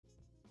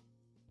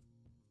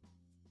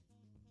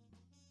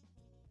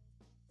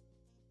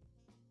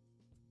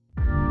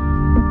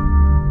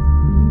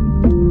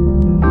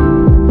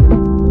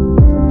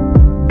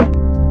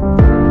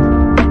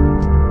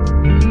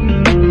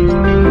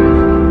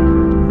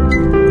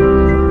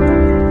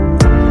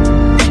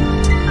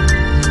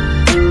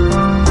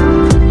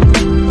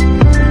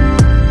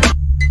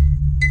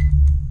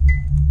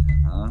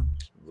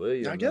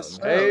guess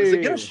so. Hey, is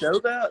it going to show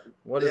that?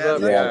 What is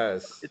up,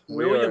 guys? It's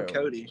William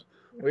Cody.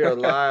 We are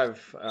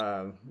live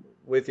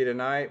with you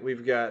tonight.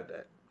 We've got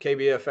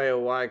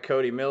KBFAOY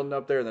Cody Milton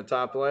up there in the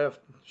top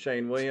left,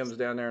 Shane Williams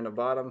down there in the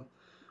bottom.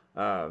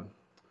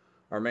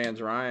 Our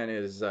man's Ryan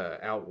is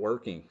out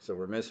working, so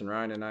we're missing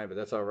Ryan tonight, but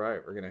that's all right.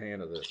 We're going to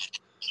handle this.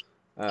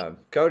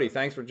 Cody,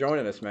 thanks for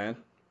joining us, man.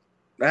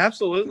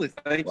 Absolutely.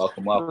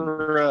 Welcome.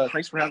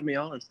 Thanks for having me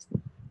on.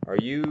 Are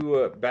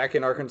you back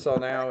in Arkansas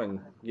now and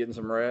getting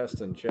some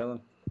rest and chilling?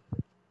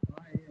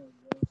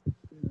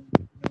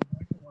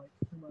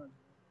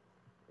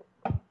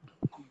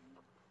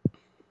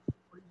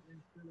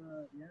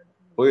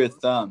 Pull your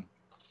thumb.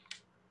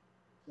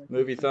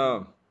 Move your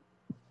thumb.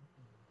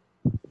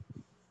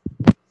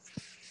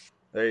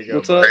 There you go.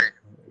 What's up?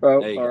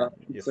 There you go.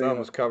 Your thumb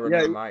was covering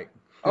the mic.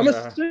 I'm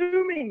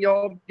assuming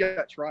y'all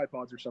got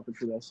tripods or something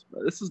for this.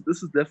 This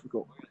is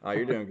difficult. Oh,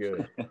 you're doing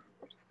good.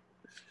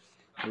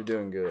 You're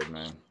doing good,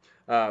 man.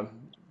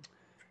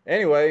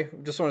 Anyway,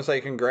 just want to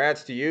say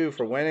congrats to you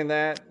for winning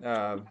that.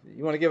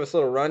 You want to give us a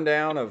little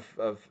rundown of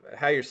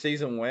how your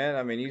season went?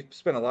 I mean, you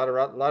spent a lot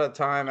of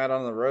time out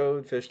on the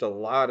road, fished a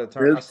lot of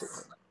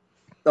tournaments.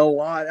 A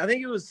lot. I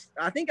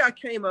think I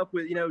came up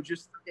with,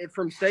 just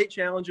from state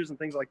challenges and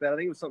things like that. I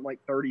think it was something like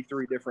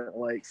 33 different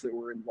lakes that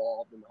were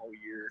involved in the whole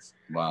year.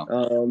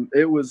 Wow.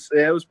 It was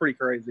pretty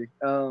crazy.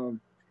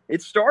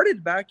 It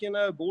started back in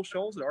Bull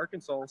Shoals in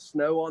Arkansas.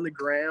 Snow on the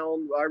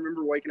ground. I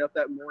remember waking up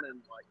that morning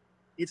like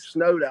it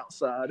snowed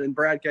outside, and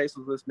Brad Case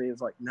was with me.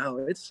 It's like, no,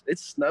 it's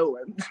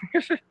snowing.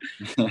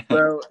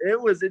 So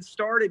it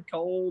started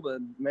cold,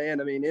 and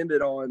man, I mean,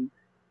 ended on,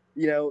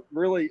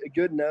 really a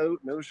good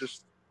note. And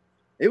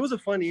it was a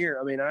fun year.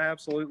 I mean,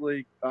 there's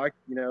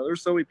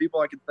so many people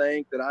I could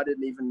thank that I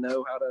didn't even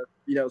know how to,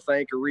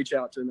 thank or reach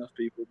out to enough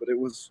people. But it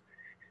was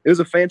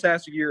a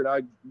fantastic year, and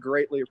I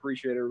greatly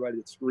appreciate everybody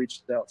that's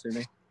reached out to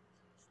me.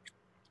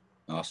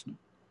 Awesome.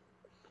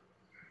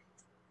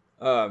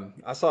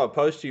 I saw a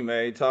post you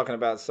made talking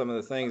about some of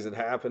the things that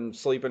happened,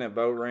 sleeping at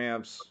boat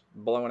ramps,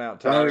 blowing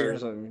out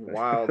tires, and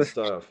wild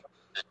stuff.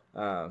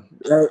 Yeah.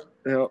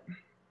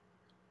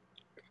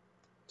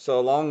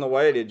 So along the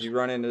way, did you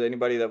run into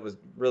anybody that was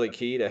really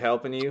key to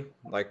helping you,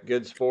 like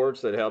good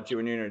sports that helped you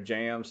when you're in a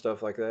jam,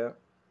 stuff like that?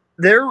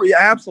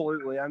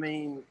 Absolutely. I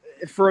mean,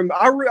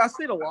 I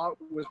stayed a lot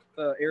with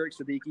Eric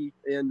Siddiqui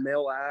and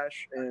Mel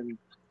Ash and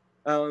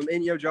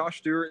Josh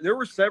Stewart. There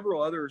were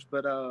several others,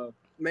 but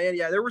man,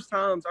 yeah, there was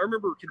times. I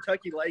remember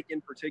Kentucky Lake in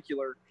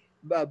particular.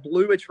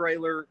 Blew a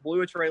trailer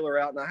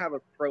out, and I have a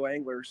pro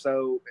angler,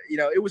 so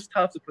it was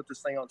tough to put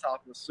this thing on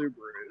top of a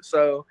Subaru.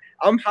 So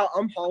I'm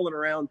hauling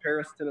around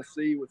Paris,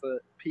 Tennessee with a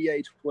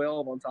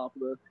PA-12 on top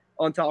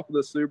of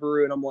the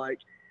Subaru, and I'm like,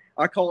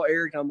 I call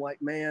Eric. I'm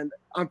like, man,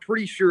 I'm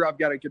pretty sure I've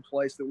got a good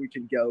place that we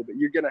can go, but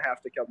you're gonna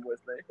have to come with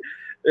me.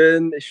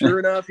 And sure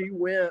enough, he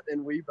went,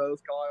 and we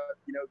both caught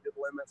good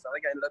limits. I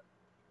think I ended up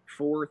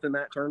fourth in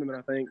that tournament.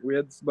 I think we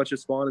had a bunch of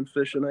spawning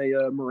fish in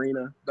a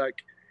marina back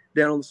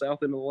down on the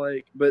south end of the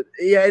lake. But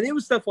yeah, and it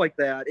was stuff like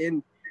that.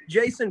 And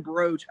Jason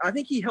Broach, I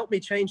think he helped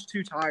me change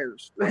 2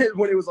 tires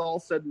when it was all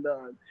said and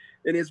done.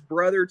 And his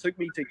brother took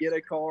me to get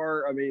a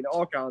car. I mean,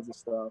 all kinds of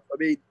stuff. I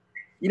mean,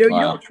 you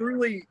don't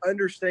truly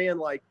understand,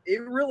 like,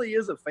 it really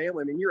is a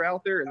family. I mean, you're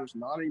out there and there's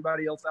not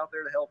anybody else out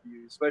there to help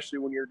you, especially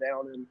when you're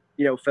down in,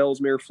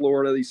 Fellsmere,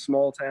 Florida, these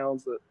small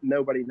towns that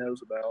nobody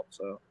knows about.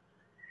 So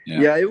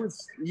yeah, it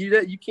was,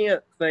 you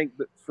can't thank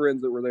the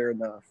friends that were there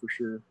enough, for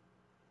sure.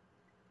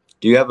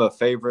 Do you have a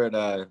favorite,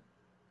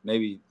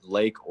 maybe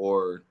lake,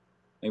 or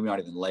maybe not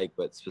even lake,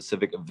 but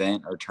specific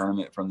event or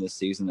tournament from this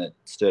season that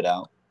stood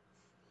out?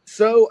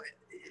 So,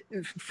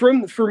 for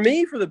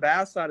me, for the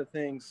bass side of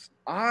things,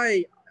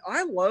 I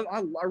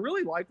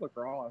really like La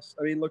Crosse.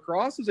 I mean, La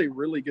Crosse is a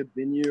really good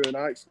venue, and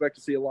I expect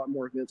to see a lot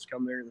more events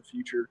come there in the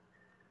future.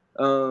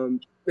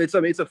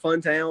 It's a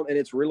fun town, and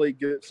it's really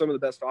good. Some of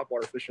the best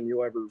topwater fishing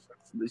you'll ever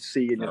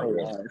see in your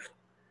whole life.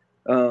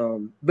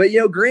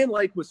 But Grand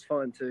Lake was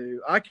fun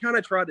too. I kind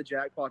of tried to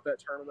jackpot that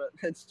tournament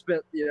and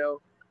spent,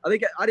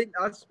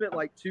 I spent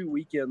like 2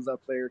 weekends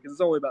up there because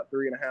it's only about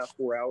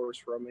 3.5-4 hours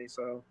from me.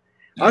 So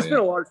I spent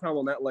a lot of time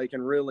on that lake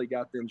and really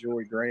got to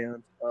enjoy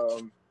Grand.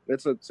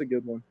 It's a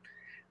good one.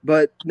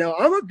 But no,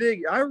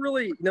 I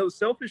really,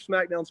 Selfish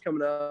Smackdown's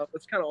coming up.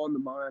 It's kind of on the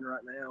mind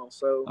right now.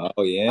 So I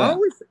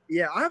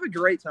have a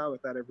great time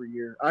with that every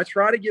year. I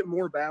try to get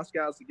more bass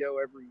guys to go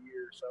every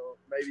year. So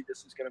maybe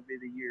this is going to be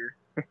the year.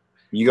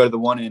 You go to the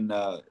one in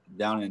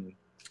down in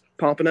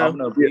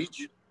Pompano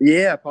Beach?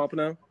 Yeah,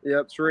 Pompano.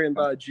 Yep, it's ran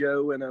by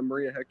Joe and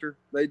Maria Hector.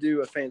 They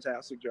do a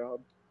fantastic job.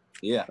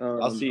 Yeah,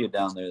 I'll see you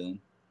down there then.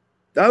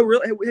 Oh,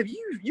 really? Have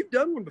you've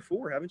done one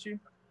before, haven't you?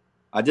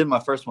 I did my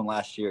first one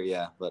last year,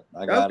 yeah, but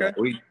I got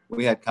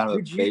we had kind of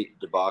a bait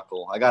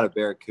debacle. I got a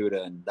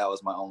barracuda, and that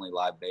was my only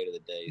live bait of the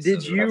day.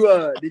 Did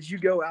you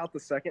go out the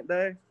second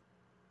day?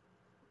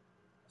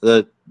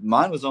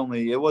 Mine was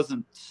only, it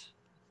wasn't.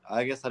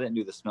 I guess I didn't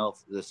do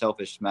the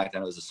Selfish SmackDown.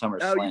 It was a Summer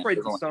Oh, Slam. you played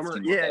It was the only summer.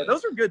 15 more Yeah, days.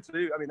 those are good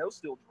too. I mean, those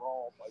still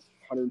draw like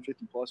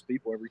 150 plus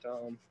people every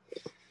time.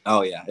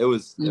 Oh yeah, it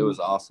was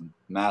awesome.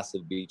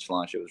 Massive beach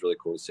launch. It was really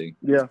cool to see.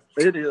 Yeah,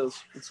 it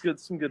is. It's good.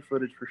 Some good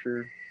footage for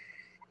sure.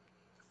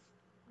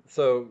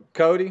 So,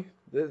 Cody,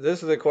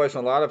 this is a question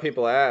a lot of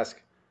people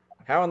ask.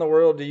 How in the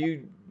world do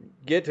you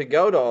get to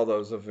go to all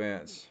those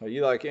events? Are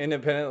you like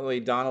independently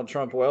Donald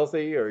Trump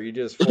wealthy, or are you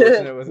just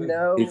fortunate with it?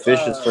 No, He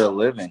fishes for a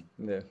living.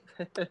 Yeah.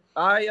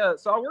 I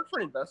work for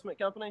an investment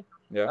company.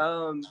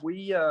 Yeah.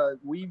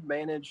 We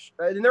manage,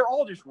 and they're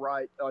all just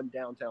right on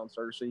downtown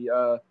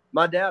Searcy.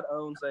 My dad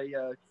owns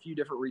a few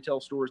different retail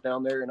stores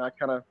down there, and I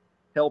kind of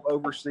help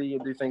oversee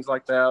and do things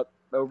like that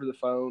over the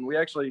phone. We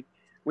actually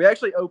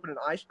opened an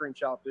ice cream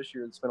shop this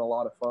year. It's been a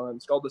lot of fun.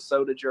 It's called the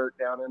Soda Jerk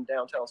down in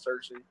downtown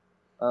Searcy.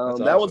 That's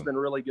That one's awesome. been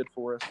really good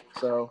for us.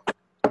 So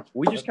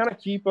we just kind of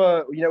keep,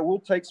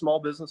 we'll take small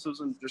businesses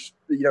and just,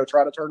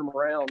 try to turn them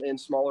around in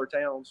smaller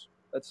towns.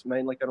 That's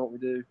mainly kind of what we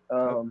do.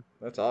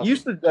 That's awesome.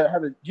 Used to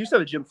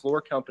have a gym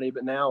floor company,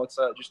 but now it's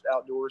just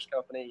outdoors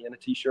company and a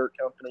t-shirt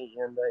company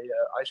and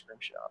a ice cream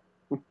shop.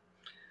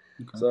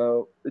 Okay.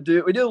 So we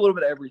do a little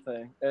bit of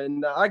everything,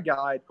 and I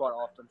guide quite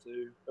often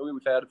too. We've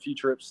had a few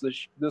trips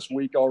this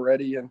week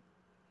already, and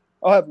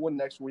I'll have one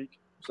next week.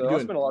 So I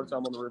spend a lot of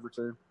time on the river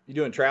too. You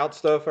doing trout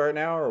stuff right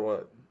now, or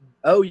what?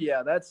 Oh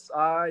yeah,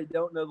 I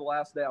don't know the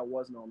last day I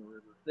wasn't on the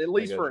river. At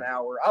least for an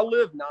hour. I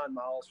live 9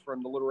 miles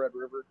from the Little Red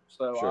River,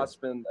 so Sure. I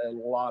spend a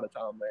lot of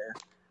time there.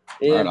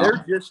 And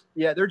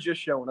they're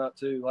just showing up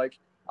too. Like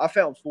I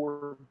found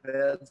 4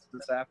 beds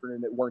this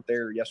afternoon that weren't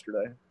there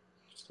yesterday.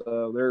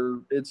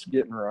 So it's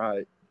getting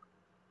right.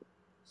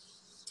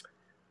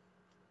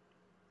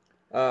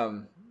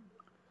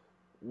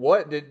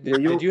 What did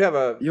you have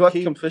a you have key...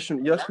 to come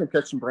fishing? You have to come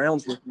catch some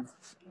browns with me.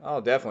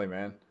 Oh, definitely,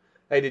 man.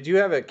 Hey, did you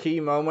have a key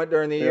moment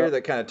during the year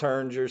that kind of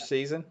turned your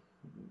season?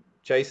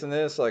 Chasing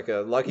this, like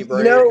a lucky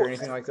break or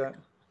anything like that?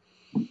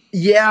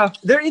 Yeah,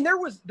 there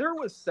was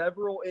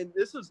several, and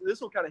this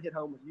will kind of hit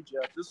home with you,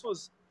 Jeff. This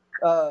was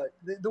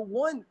the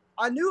one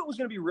I knew it was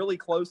going to be really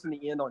close in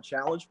the end on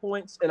challenge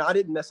points, and I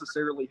didn't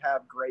necessarily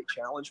have great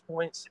challenge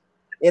points,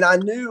 and I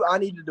knew I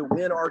needed to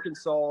win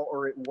Arkansas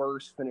or at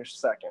worst finish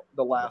second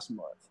the last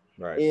month.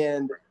 Right.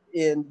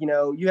 And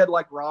you had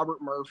like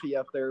Robert Murphy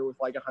up there with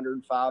like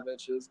 105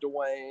 inches,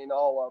 Dwayne,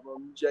 all of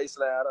them,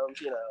 Jason Adams,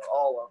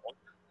 all of them.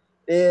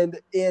 And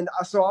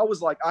so I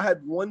was like, I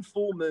had one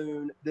full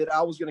moon that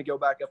I was going to go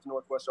back up to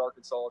Northwest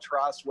Arkansas,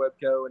 try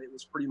Swebco, and it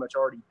was pretty much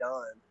already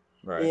done.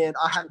 Right. And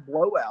I had a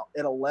blowout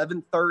at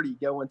 11:30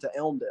 going to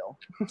Elmdale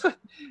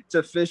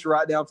to fish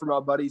right down from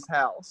my buddy's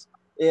house.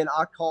 And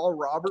I called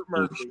Robert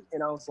Murphy,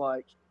 and I was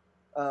like,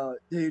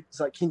 dude, it's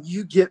like, can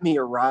you get me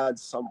a ride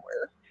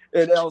somewhere?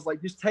 And I was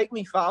like, just take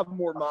me 5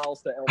 more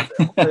miles to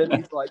Elmdale. And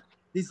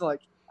he's like,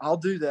 I'll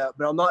do that,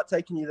 but I'm not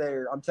taking you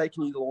there. I'm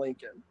taking you to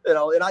Lincoln.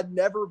 And I'd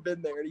never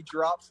been there. And he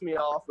drops me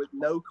off with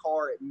no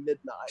car at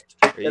midnight.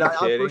 And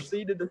I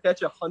proceeded to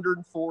catch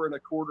 104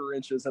 1/4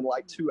 inches in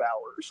like 2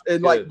 hours.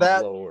 And like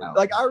that,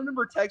 like I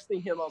remember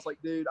texting him. I was like,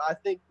 dude, I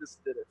think this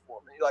did it for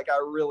me. Like I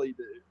really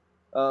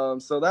do.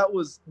 So that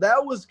was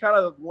kind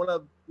of one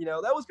of,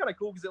 that was kind of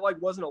cool because it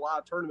like wasn't a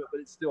live tournament, but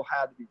it still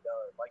had to be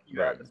done. Like you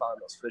had to find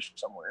those fish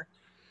somewhere.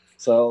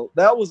 So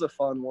that was a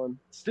fun one.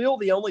 Still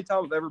the only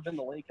time I've ever been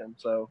to Lincoln.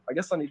 So I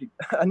guess I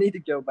need to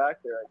go back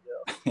there, I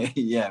guess.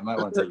 Yeah, I might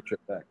want to take a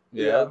trip back.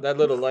 Yeah, that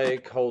little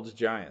lake holds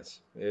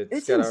giants.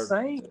 It's got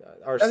insane.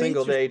 Our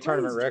single day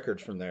tournament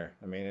records from there.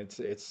 I mean, it's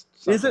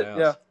something Is it?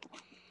 else.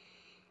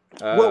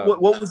 Yeah. What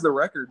was the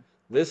record?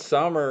 This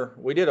summer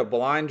we did a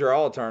blind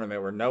draw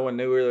tournament where no one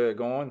knew where they were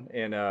going,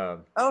 and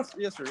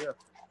yes sir, yeah.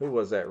 Who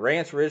was that?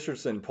 Rance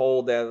Richardson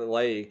pulled that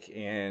lake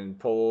and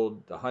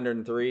pulled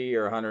 103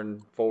 or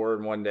 104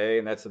 in one day,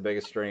 and that's the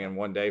biggest string in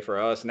one day for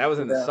us. And that was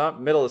in the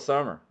middle of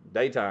summer,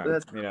 daytime,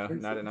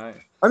 not at night.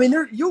 I mean,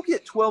 you'll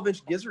get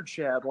 12-inch gizzard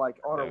shad like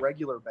on a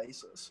regular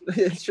basis.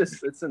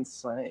 It's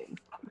insane.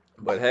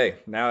 But hey,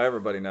 now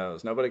everybody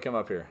knows. Nobody come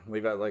up here.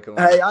 Leave that lake alone.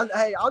 Hey,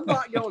 I'm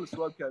not going to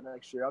Swebco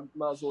next year. I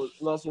might as well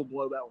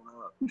blow that one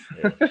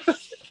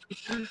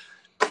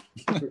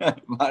up.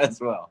 Might as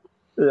well.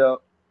 Yeah.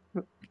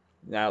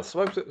 Now,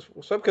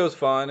 Swebco's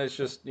fun. It's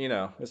just,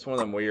 it's one of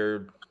them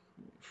weird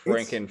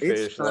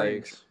Frankenfish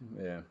lakes.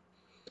 Yeah.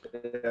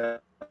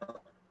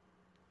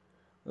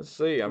 Let's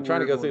see. I'm trying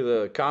to go through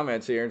the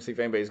comments here and see if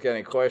anybody's got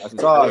any questions.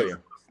 I saw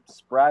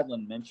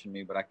Spradlin mentioned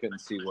me, but I couldn't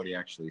see what he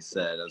actually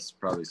said. That's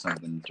probably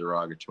something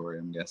derogatory,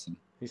 I'm guessing.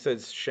 He said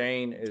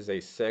Shane is a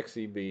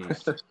sexy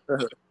beast.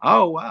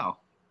 Oh, wow.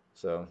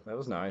 So that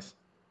was nice.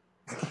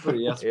 That's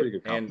pretty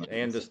good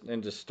compliment.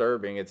 And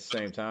disturbing at the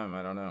same time.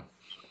 I don't know.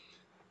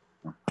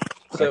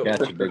 So, I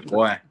got you, big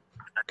boy.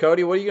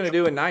 Cody, what are you going to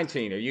do in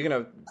 19? Are you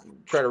going to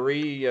try to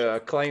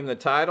reclaim the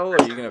title, or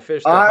are you going to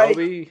fish the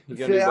Hobie? You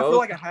going to do both? I feel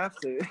like I have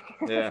to.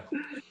 Yeah.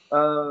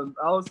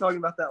 I was talking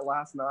about that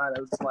last night.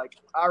 I was like,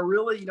 I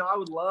really, I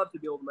would love to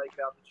be able to make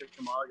out the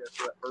Chickamauga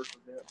for that first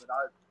event, but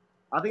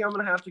I think I'm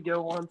going to have to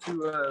go on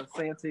to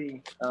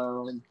Santee.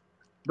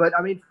 But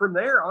I mean, from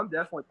there, I'm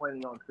definitely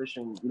planning on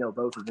fishing,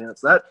 both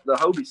events. The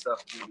Hobie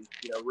stuff will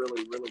be,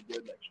 really, really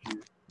good next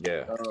year.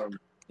 Yeah.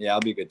 Yeah,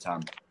 it'll be a good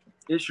time.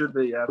 It should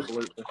be,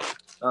 absolutely.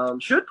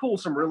 Should pull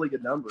some really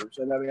good numbers.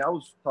 And I mean, I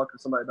was talking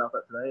to somebody about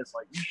that today. It's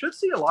like you should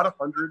see a lot of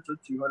 100 to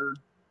 200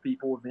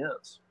 people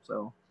events.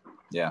 So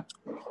yeah,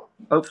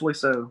 hopefully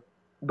so.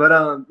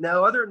 But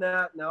no, other than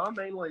that, no, I'm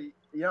mainly,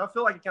 I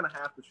feel like I kind of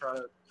have to try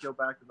to go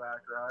back to back,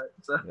 right?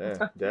 So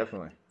Yeah,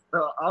 definitely.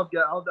 So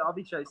I'll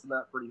be chasing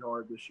that pretty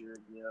hard this year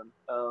again.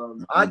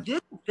 I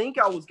didn't think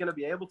I was going to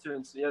be able to,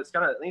 and I think it's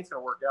going to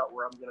work out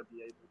where I'm going to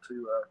be able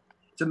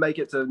to make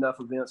it to enough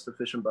events to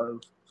fish them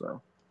both.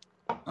 So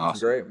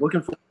awesome. Great.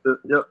 Looking forward to it.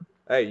 Yep.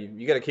 Hey,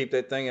 you got to keep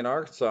that thing in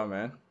Arkansas,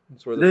 man.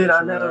 That's where the Dude,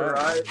 I fishermen know, are.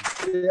 right?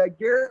 Yeah,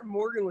 Garrett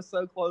Morgan was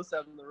so close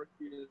having the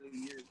rookie of the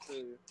year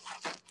too.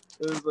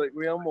 It was like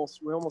we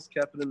almost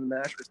kept it in the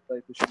Nashville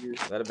state this year.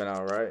 That'd have been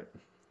all right.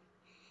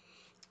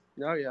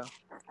 Oh yeah.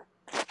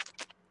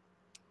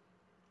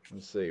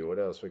 Let's see what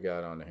else we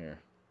got on here.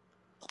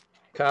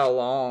 Kyle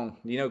Long,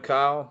 you know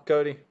Kyle,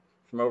 Cody,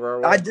 from over our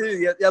way? I do,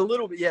 yeah, a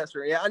little bit, yes,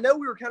 sir. Yeah, I know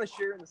we were kind of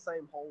sharing the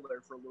same hole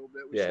there for a little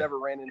bit. We just never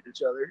ran into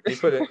each other.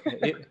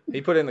 He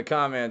put in the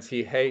comments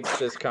he hates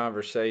this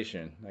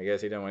conversation. I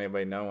guess he don't want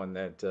anybody knowing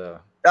that.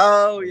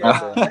 Oh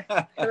yeah,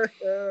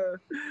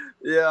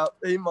 yeah.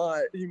 He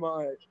might.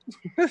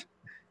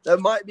 That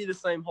might be the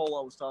same hole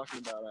I was talking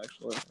about,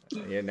 actually.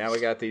 Yeah. Now we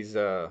got these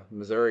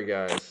Missouri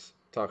guys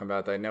talking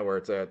about they know where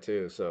it's at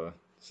too. So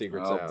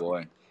secrets out. Oh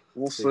boy.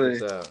 We'll see.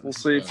 We'll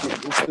see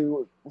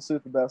what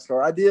the best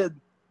are. I've done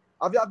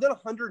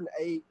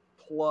 108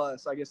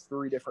 plus, I guess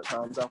 3 different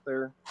times out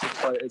there.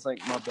 It's like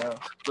my best.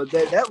 But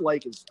that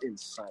lake is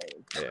insane.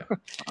 Yeah.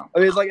 I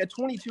mean, it's like a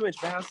 22-inch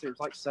bass. There's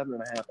like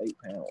 7.5, 8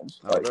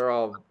 pounds. Oh, they're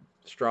all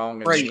strong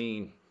and crazy.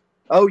 mean.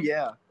 Oh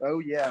yeah,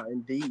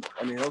 and deep.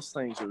 I mean, those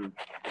things are.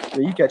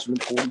 You catch them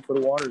in 40 foot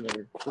of water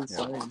there. It's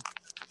insane. Yeah.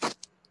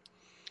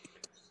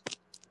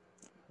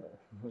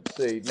 Let's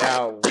see.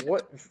 Now,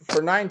 what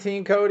for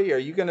 19, Cody? Are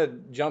you going to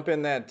jump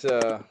in that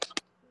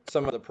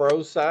some of the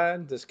pro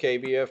side, this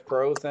KBF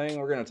Pro thing?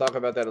 We're going to talk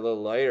about that a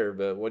little later.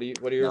 But what are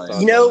your thoughts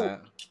on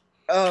that?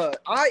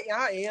 I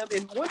am,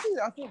 and one thing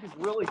that I think is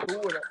really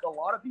cool, and a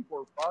lot of people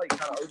are probably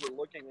kind of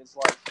overlooking, is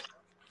like,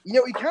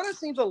 it kind of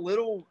seems a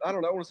little, I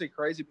don't know, I want to say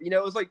crazy, but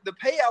it's like the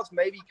payouts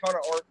maybe kind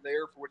of aren't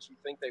there for what you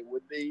think they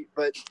would be,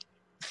 but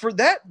for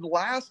that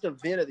last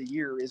event of the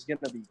year is going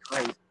to be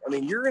crazy. I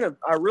mean,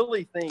 I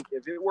really think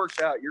if it works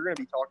out, you're going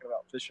to be talking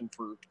about fishing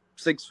for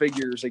 6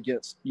 figures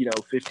against,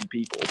 50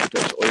 people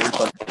potentially or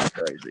something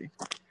crazy.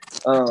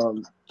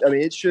 I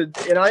mean, it should,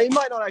 and it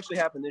might not actually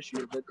happen this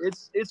year, but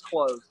it's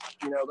close.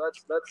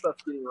 That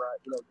stuff's getting right,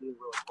 getting really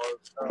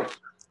close.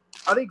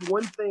 I think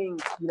one thing,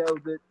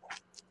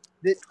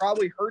 that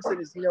probably hurts it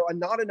is,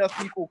 not enough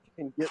people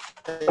can get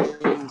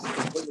things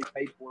completely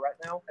paid for right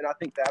now. And I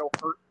think that'll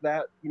hurt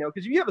that,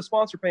 because you have a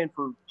sponsor paying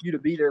for you to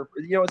be there,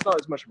 it's not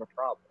as much of a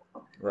problem.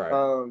 Right.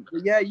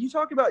 But yeah, you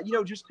talk about,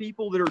 just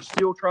people that are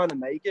still trying to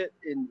make it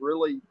and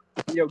really,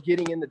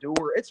 getting in the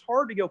door. It's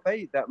hard to go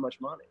pay that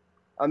much money.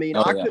 I mean,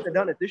 I couldn't have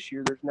done it this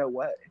year. There's no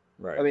way.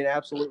 Right. I mean,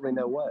 absolutely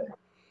no way.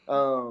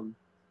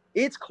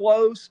 It's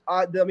close.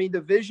 I mean,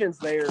 the vision's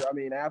there. I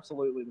mean,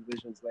 absolutely the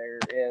vision's there.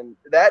 And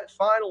that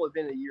final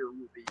event of the year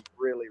will be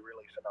really,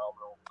 really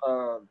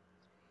phenomenal.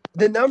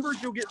 The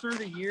numbers you'll get through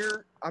the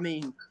year, I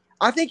mean,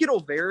 I think it'll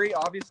vary.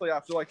 Obviously,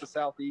 I feel like the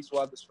Southeast will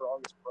have the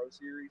strongest pro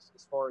series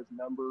as far as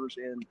numbers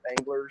and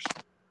anglers.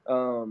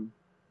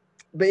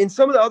 But in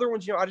some of the other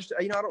ones, I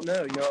don't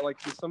know. Like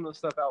some of the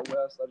stuff out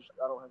west, I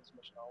don't have as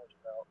much knowledge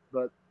about.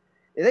 But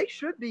they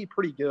should be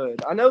pretty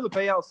good. I know the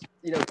payouts,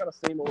 kind of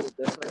seem a little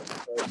different,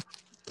 but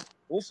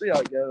we'll see how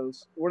it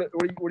goes. What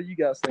do you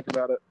guys think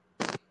about it?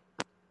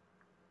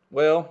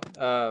 Well,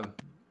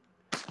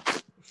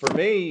 for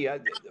me,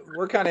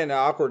 we're kind of in an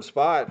awkward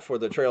spot for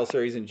the trail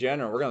series in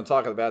general. We're going to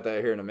talk about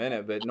that here in a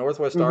minute. But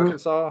Northwest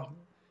Arkansas,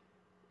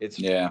 it's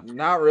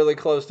not really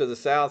close to the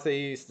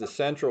Southeast. The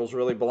Central's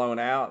really blown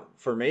out.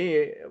 For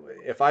me,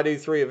 if I do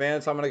 3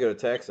 events, I'm going to go to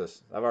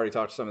Texas. I've already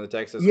talked to some of the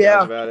Texas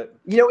guys about it.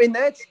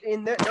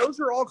 And those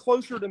are all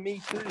closer to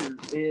me too.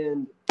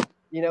 And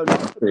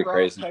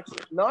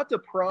not to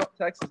prop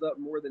Texas up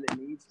more than it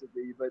needs to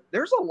be, but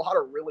there's a lot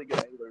of really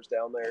good anglers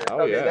down there.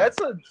 Oh, yeah.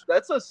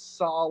 That's a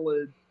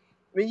solid.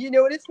 I mean,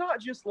 and it's not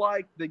just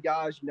like the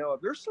guys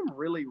there's some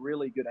really,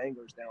 really good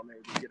anglers down there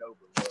that get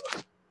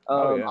overlooked.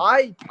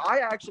 I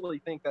actually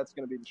think that's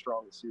going to be the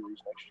strongest series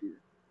next year.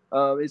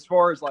 As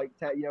far as like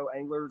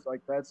anglers,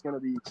 like that's going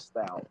to be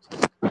stout.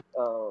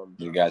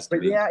 You guys,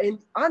 and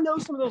I know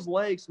some of those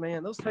lakes,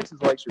 man. Those Texas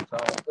lakes are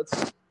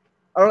tough.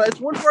 I don't know. It's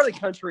one part of the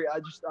country I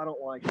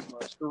don't like as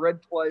much. The red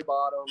clay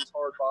bottoms,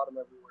 hard bottom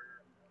everywhere.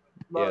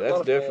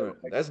 That's different.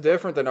 That's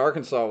different than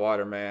Arkansas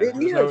water, man.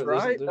 There's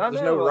right?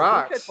 There's no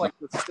rocks. Catch like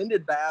the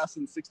suspended bass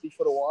in 60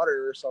 foot of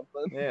water or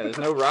something. Yeah, there's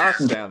no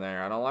rocks down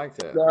there. I don't like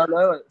that. No, I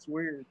know. It's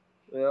weird.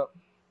 Yeah.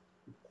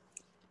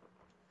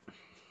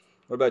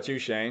 What about you,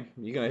 Shane?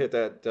 You gonna hit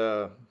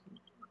that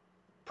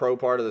pro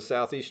part of the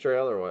Southeast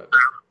Trail or what?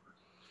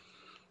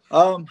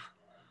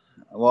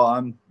 Well,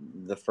 I'm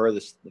the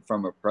furthest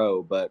from a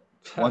pro, but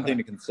one thing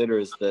to consider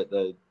is that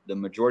the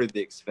majority of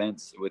the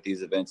expense with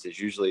these events is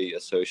usually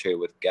associated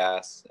with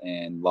gas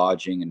and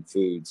lodging and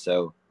food.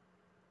 So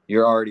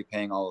you're already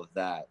paying all of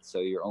that. So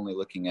you're only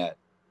looking at,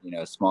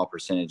 a small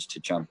percentage to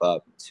jump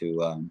up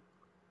to,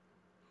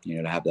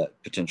 to have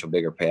that potential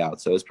bigger payout.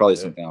 So it's probably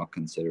something I'll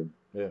consider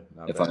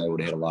if I'm able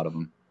to hit a lot of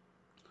them.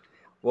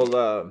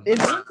 Well,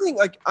 and one thing,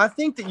 I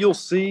think that you'll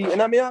see,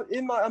 and I mean,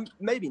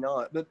 maybe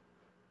not, but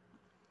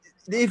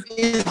if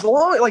as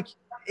long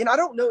and I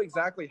don't know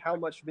exactly how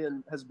much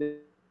has been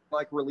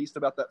released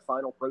about that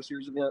final Pro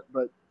Series event,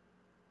 but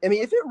I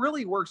mean, if it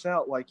really works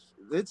out,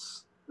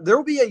 there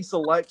will be a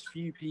select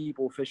few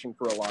people fishing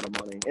for a lot of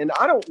money, and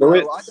I don't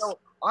know.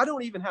 I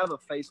don't even have a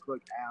Facebook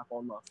app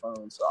on my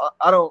phone, so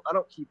I don't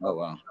keep up.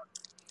 Oh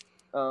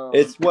wow!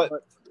 It's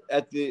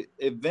at the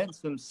events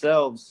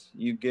themselves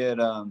you get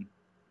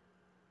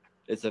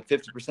it's a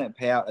 50%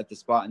 payout at the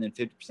spot, and then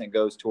 50%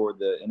 goes toward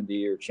the end of the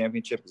year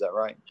championship. Is that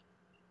right?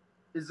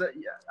 Is that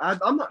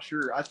I'm not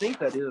sure. I think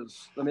that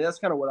is. I mean, that's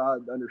kind of what I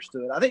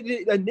understood. I think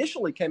it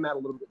initially came out a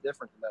little bit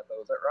different than that,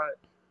 though. Is that right?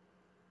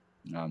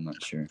 No, I'm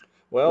not sure.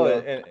 Well,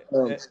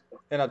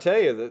 and I'll tell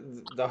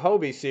you, the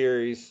Hobie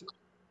series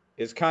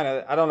is kind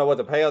of, I don't know what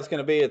the payout's going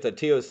to be at the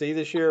TOC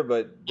this year,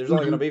 but there's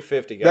only going to be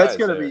 50 guys. That's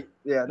going to be,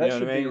 that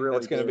should be really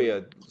That's going to be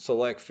a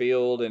select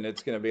field, and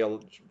it's going to be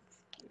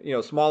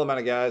a small amount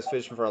of guys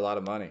fishing for a lot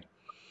of money.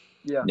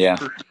 Yeah.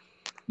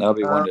 That'll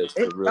be one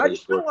to really. I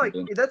just feel like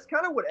that's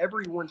kind of what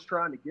everyone's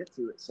trying to get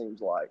to. It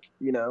seems like,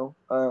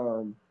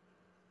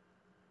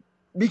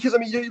 because I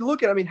mean, you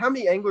look at, how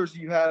many anglers do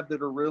you have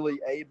that are really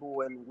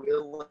able and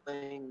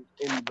willing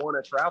and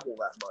want to travel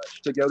that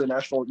much to go to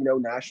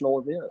national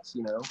events,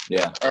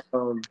 Yeah.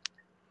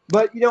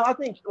 But I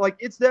think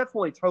it's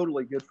definitely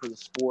totally good for the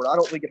sport. I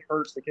don't think it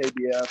hurts the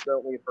KBF. I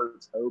don't think it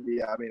hurts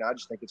Hobie. I mean, I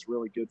just think it's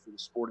really good for the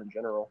sport in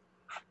general.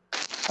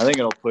 I think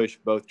it'll push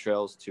both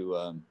trails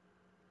to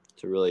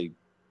really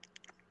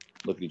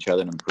look at each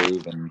other and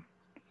improve, and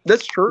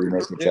that's true.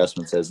 Make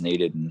adjustments as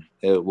needed, and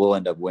we'll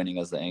end up winning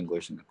as the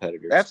anglers and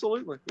competitors.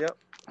 Absolutely, yep,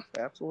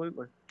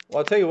 absolutely. Well,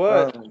 I'll tell you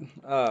what.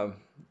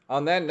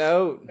 On that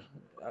note,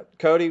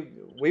 Cody,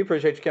 we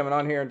appreciate you coming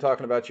on here and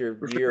talking about your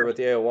year with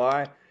the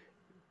AOY.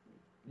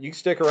 You can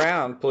stick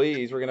around,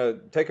 please. We're going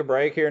to take a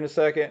break here in a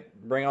second,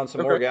 bring on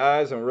some more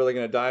guys, and we're really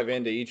going to dive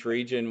into each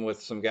region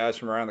with some guys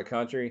from around the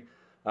country.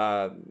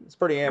 It's a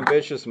pretty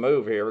ambitious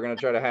move here. We're going to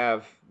try to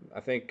have, I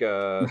think,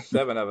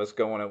 7 of us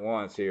going at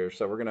once here.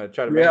 So we're going to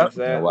try to manage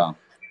that. Oh, wow.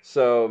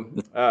 So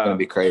it's going to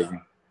be crazy.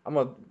 I'm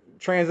going to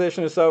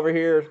transition us over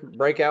here,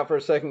 break out for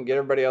a second, get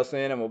everybody else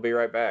in, and we'll be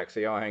right back.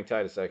 So y'all hang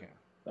tight a second.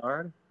 All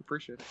right.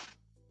 Appreciate it.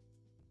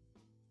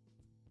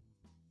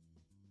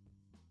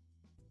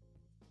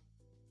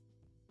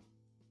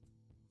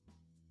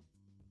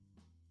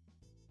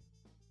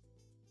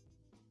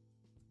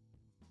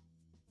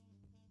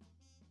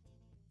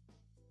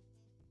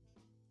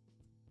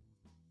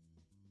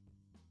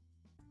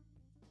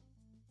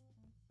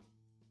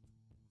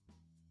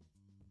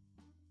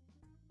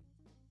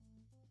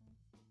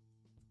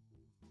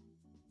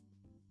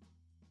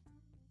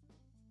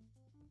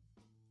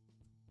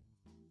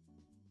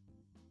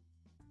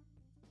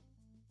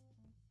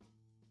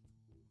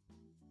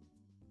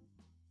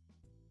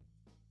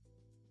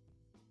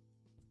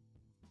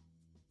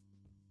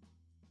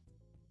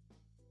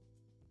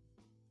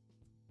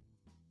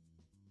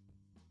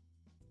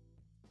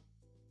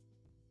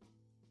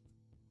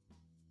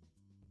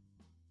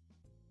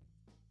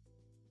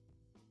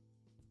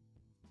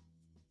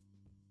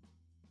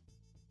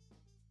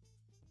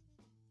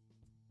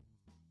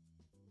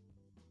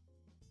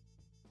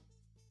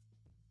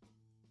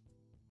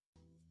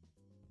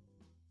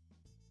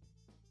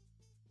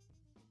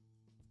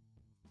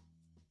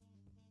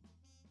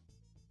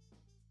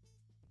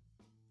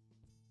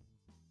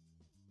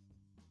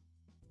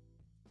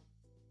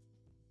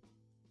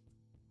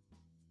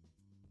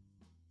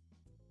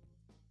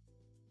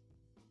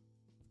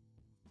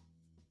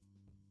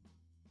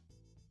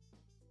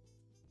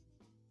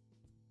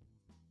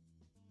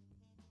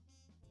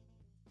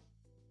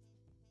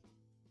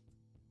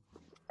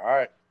 All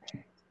right.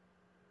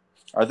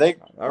 Are they?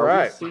 All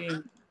right.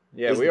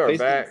 Yeah, we are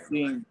back.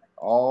 Seeing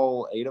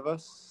all 8 of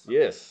us?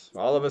 Yes,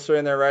 all of us are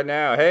in there right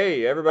now.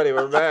 Hey, everybody,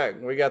 we're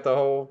back. We got the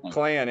whole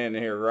clan in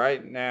here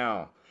right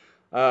now.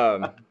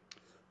 Let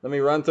me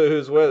run through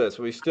who's with us.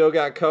 We still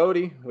got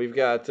Cody. We've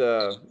got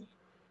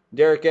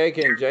Derek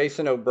Aiken,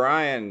 Jason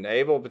O'Brien,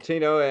 Abel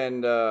Patino,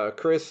 and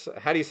Chris.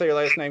 How do you say your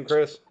last name,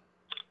 Chris?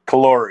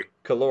 Kalori.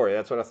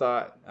 That's what I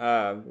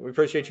thought. We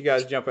appreciate you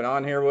guys jumping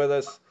on here with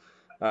us.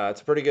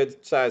 It's a pretty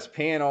good sized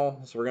panel,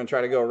 so we're going to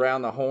try to go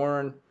around the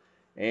horn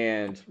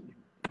and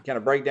kind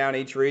of break down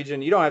each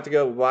region. You don't have to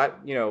go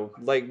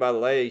lake by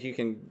lake. You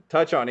can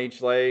touch on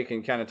each lake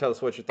and kind of tell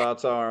us what your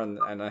thoughts are and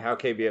how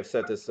KBF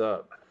set this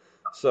up.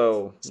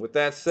 So with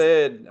that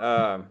said,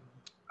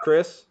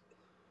 Chris,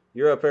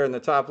 you're up there in the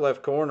top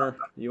left corner.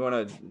 You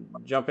want to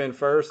jump in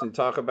first and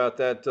talk about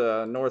that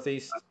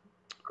Northeast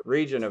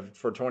region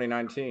for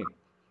 2019?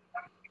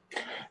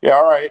 Yeah,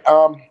 all right.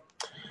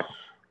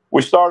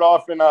 We start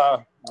off in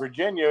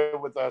Virginia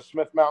with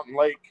Smith Mountain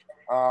Lake,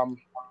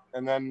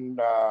 and then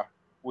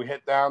we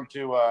hit down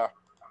to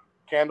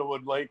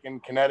Candlewood Lake in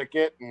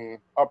Connecticut and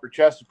Upper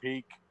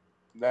Chesapeake,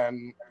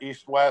 then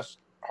East-West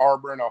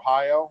Harbor in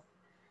Ohio,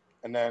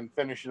 and then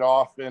finish it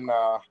off in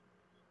I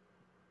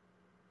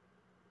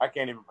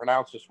can't even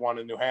pronounce this one,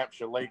 in New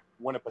Hampshire, Lake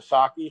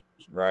Winnipesaukee.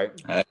 Right.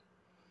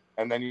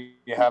 And then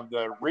you have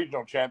the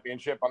regional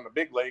championship on the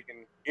big lake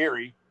in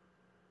Erie.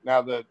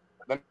 Now the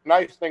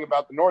nice thing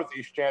about the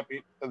Northeast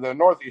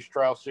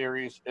Trail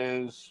Series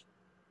is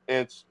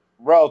it's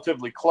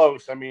relatively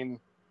close. I mean,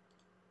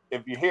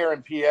 if you're here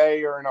in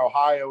PA or in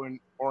Ohio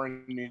or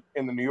in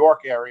the New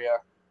York area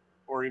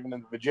or even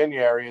in the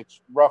Virginia area, it's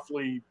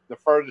roughly the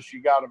furthest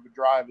you got of a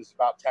drive is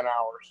about 10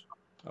 hours.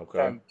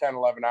 Okay. 10,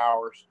 11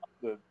 hours,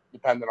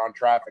 depending on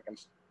traffic and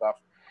stuff.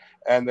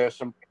 And there's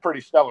some pretty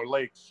stellar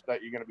lakes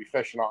that you're going to be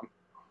fishing on.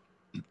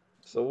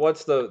 So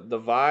what's the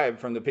vibe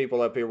from the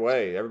people up your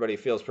way? Everybody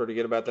feels pretty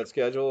good about that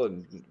schedule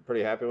and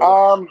pretty happy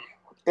with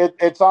it?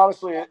 It's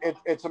honestly,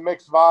 it's a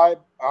mixed vibe.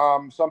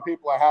 Some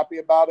people are happy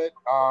about it.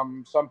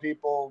 Some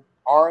people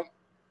aren't.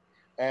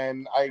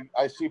 And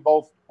I see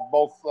both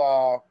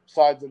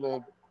sides of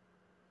the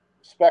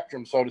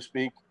spectrum, so to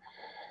speak.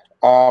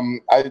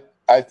 I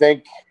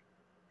think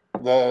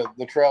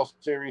the trail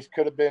series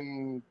could have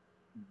been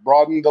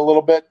broadened a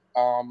little bit,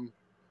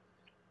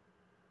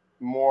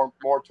 more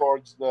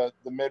towards the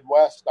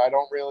Midwest. I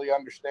don't really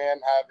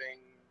understand having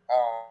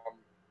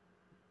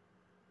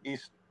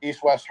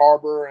East-West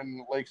Harbor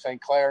and Lake St.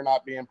 Clair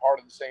not being part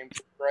of the same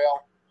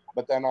trail.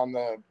 But then on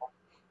the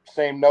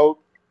same note,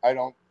 I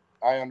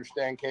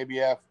understand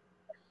KBF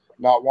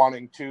not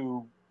wanting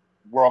two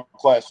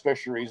world-class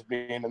fisheries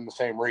being in the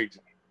same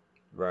region.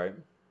 Right.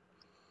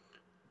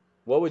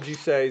 What would you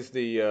say is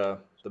the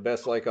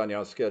best lake on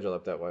y'all's schedule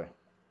up that way?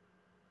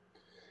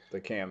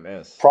 The can't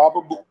miss.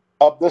 Probably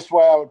up this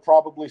way, I would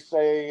probably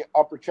say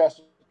Upper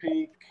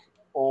Chesapeake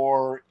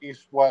or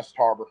East-West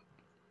Harbor.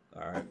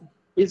 All right.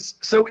 Is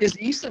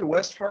East and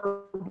West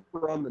Harbor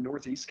on the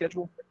Northeast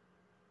schedule?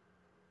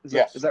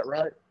 Yes. Is that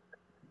right?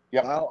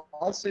 Yeah.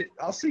 I'll see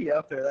you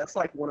up there. That's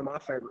like one of my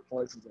favorite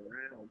places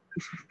around.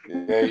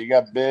 Yeah, you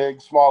got big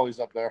smallies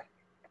up there.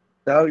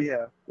 Oh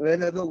yeah,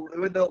 and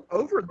the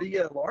over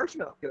the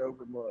largemouth get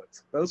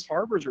overlooked. Those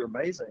harbors are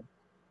amazing.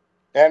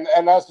 And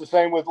that's the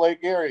same with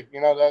Lake Erie.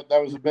 You know,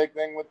 that was a big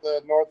thing with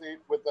the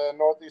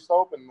Northeast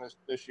Open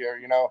this year.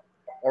 You know,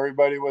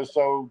 everybody was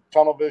so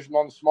tunnel vision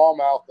on the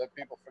smallmouth that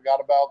people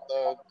forgot about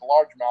the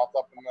largemouth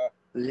up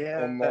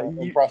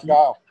in Presque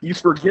Isle. You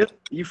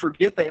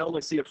forget they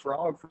only see a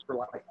frog for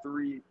like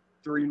three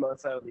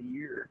months out of the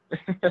year.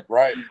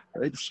 Right.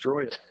 They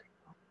destroy it.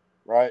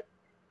 Right.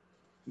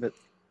 But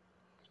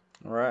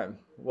all right.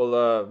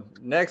 Well,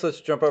 next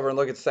let's jump over and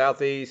look at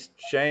Southeast.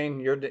 Shane,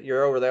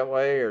 you're over that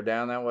way or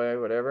down that way,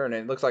 whatever. And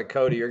it looks like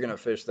Cody, you're going to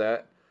fish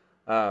that.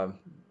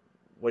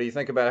 What do you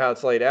think about how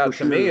it's laid out?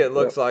 To me, it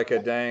looks like a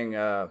dang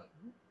an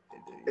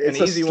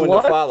easy one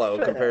to follow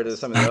compared to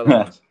some of the other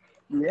ones.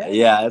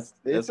 Yeah, it's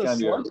going to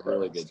be a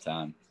really good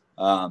time.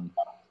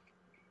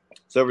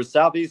 So for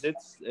Southeast,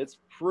 it's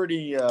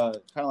pretty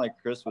kind of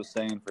like Chris was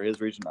saying for his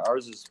region.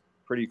 Ours is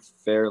pretty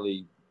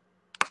fairly,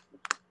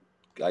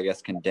 I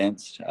guess,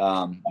 condensed.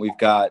 We've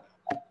got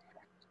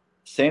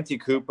Santee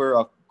Cooper,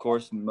 of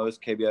course.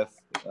 Most KBF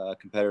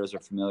competitors are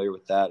familiar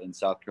with that in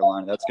South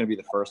Carolina. That's going to be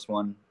the first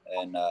one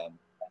in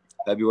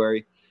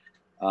February.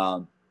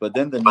 But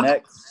then the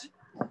next,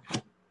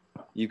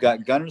 you've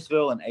got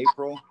Guntersville in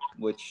April,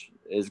 which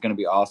is going to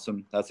be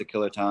awesome. That's a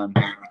killer time.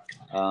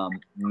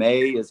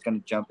 May is going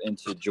to jump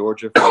into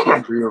Georgia for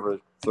the Three River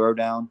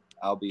Throwdown.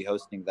 I'll be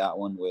hosting that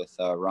one with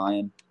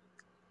Ryan.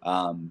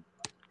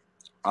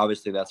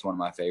 Obviously, that's one of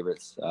my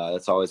favorites.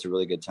 That's always a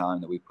really good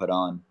time that we put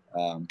on.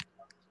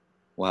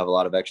 We'll have a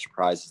lot of extra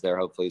prizes there,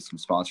 hopefully some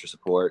sponsor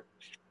support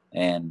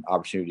and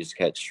opportunities to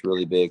catch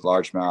really big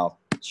largemouth,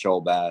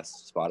 shoal bass,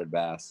 spotted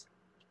bass.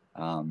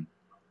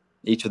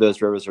 Each of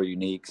those rivers are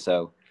unique,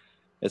 so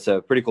it's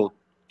a pretty cool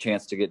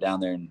chance to get down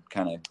there and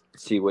kind of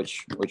see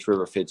which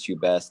river fits you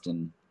best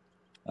and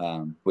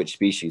which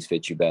species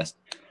fits you best.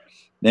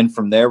 Then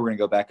from there, we're going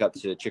to go back up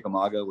to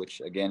Chickamauga,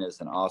 which, again,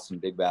 is an awesome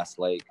big bass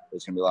lake.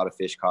 There's going to be a lot of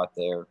fish caught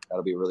there.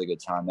 That'll be a really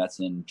good time. That's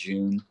in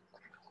June.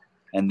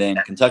 And then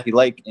Kentucky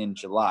Lake in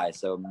July.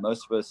 So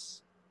most of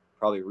us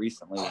probably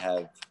recently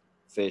have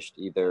fished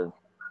either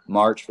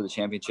March for the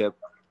championship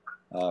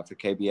for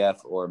KBF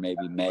or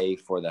maybe May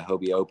for the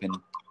Hobie Open.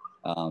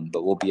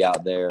 But we'll be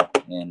out there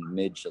in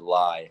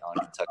mid-July on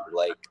Kentucky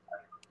Lake,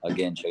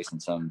 again, chasing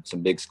some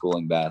big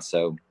schooling bass.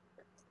 So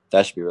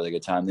that should be a really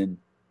good time. Then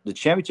the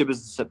championship is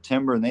in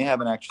September, and they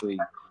haven't actually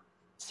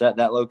set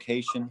that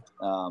location.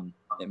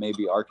 It may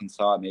be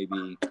Arkansas, it may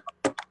be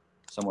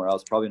somewhere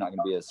else. Probably not going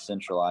to be as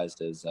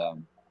centralized as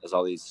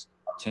all these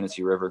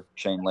Tennessee River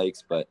chain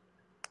lakes, but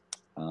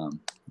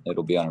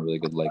it'll be on a really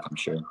good lake, I'm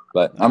sure.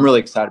 But I'm really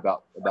excited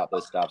about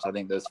those stops. I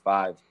think those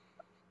 5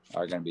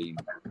 are going to be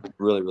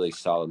really, really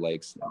solid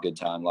lakes. A good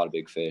time, a lot of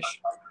big fish.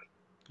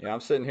 Yeah, I'm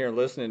sitting here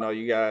listening to all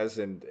you guys,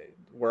 and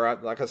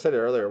like I said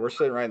earlier, we're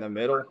sitting right in the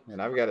middle,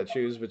 and I've got to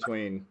choose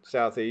between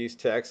Southeast,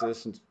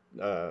 Texas, and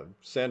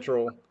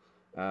Central,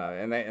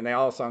 and they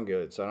all sound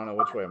good. So I don't know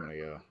which way I'm going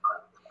to go.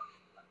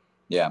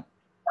 Yeah.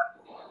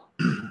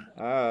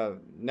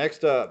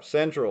 Next up,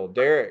 Central,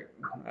 Derek.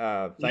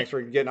 Thanks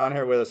for getting on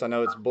here with us. I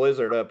know it's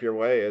blizzard up your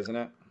way, isn't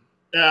it?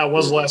 Yeah, it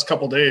was the last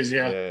couple of days.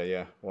 Yeah.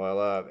 Yeah.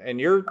 Well, and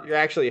you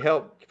actually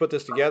helped put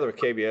this together with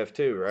KBF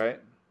too, right?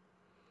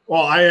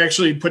 Well, I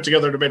actually put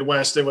together the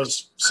Midwest. It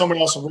was someone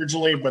else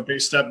originally, but they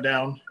stepped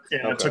down,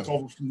 and I took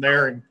over from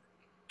there and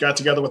got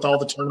together with all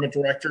the tournament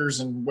directors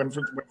and went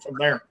from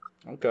there.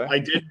 Okay.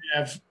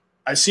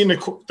 I seen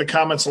the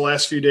comments the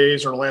last few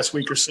days or last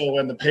week or so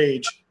on the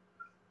page.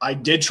 I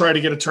did try to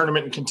get a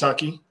tournament in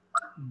Kentucky,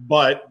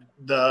 but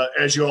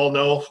as you all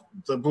know,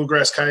 the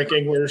Bluegrass Kayak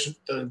Anglers,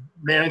 the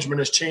management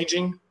is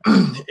changing,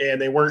 and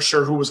they weren't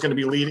sure who was going to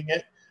be leading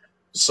it,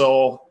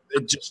 so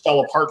it just fell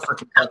apart for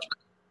Kentucky.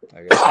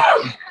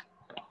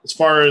 As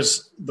far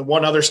as the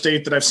one other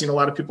state that I've seen a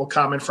lot of people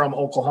comment from,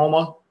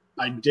 Oklahoma,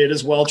 I did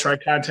as well try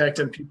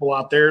contacting people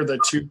out there. The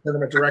 2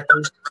 tournament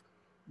directors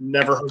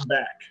never heard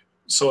back.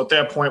 So at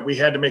that point, we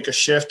had to make a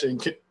shift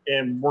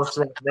and work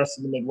throughout the rest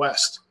of the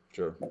Midwest.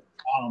 Sure.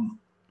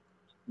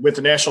 With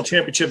the national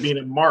championship being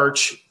in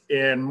March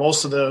and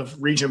most of the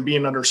region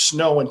being under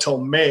snow until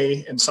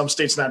May, and some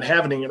states not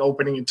having an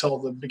opening until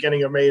the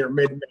beginning of May or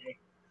mid-May,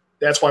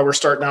 that's why we're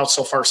starting out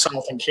so far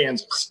south in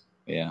Kansas.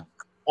 Yeah.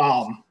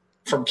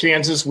 From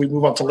Kansas, we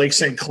move up to Lake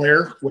St.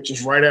 Clair, which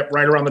is right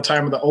around the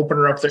time of the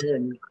opener up there.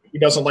 And he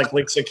doesn't like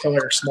Lake St.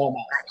 Clair smallmouth.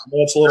 I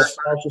know it's a little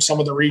far for some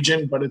of the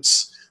region, but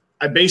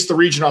I based the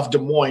region off Des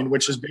Moines,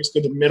 which is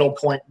basically the middle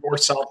point,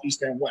 north, south,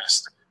 east, and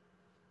west.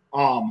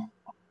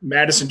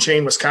 Madison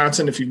Chain,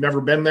 Wisconsin. If you've never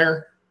been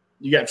there,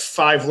 you got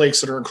 5 lakes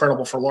that are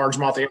incredible for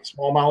largemouth and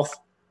smallmouth.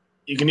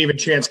 You can even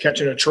chance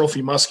catching a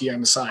trophy muskie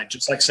on the side,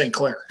 just like St.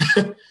 Clair.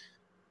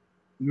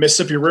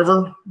 Mississippi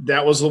River,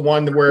 that was the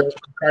one where we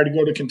tried to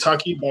go to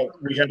Kentucky, but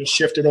we had to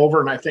shift it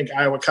over, and I thank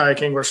Iowa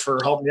Kayak Anglers for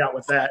helping me out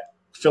with that,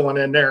 filling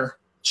in there.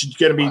 It's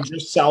going to be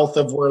just south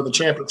of where the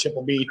championship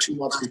will be 2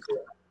 months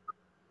before.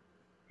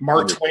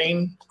 Mark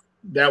Twain,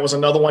 that was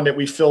another one that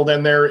we filled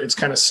in there. It's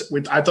kind of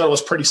 – I thought it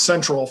was pretty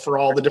central for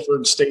all the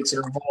different states that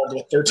are involved.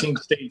 With 13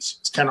 states,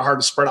 it's kind of hard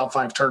to spread out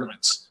 5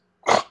 tournaments.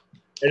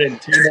 And then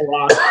Table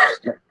Rock,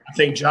 I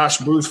thank Josh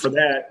Booth for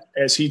that,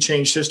 as he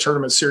changed his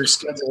tournament series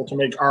schedule to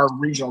make our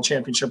regional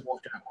championship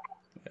work out.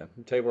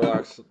 Yeah, Table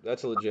Rocks,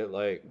 that's a legit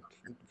lake,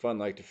 fun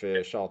lake to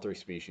fish, all 3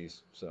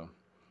 species. So,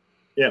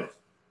 yeah,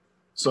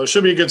 so it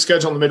should be a good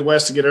schedule in the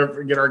Midwest to get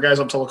our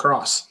guys up to La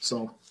Crosse.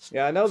 So,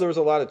 yeah, I know there was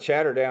a lot of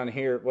chatter down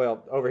here,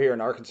 over here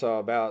in Arkansas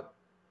about.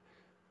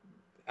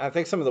 I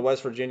think some of the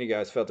West Virginia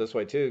guys felt this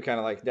way too, kind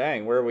of like,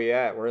 dang, where are we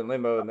at? We're in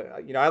limbo.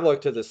 And, I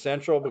look to the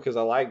Central because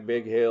I like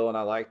Big Hill and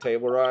I like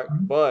Table Rock,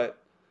 but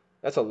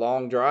that's a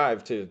long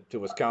drive to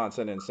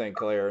Wisconsin and St.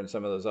 Clair and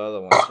some of those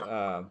other ones.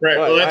 Right.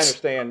 Well, I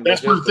understand.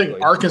 That's one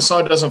thing.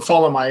 Arkansas doesn't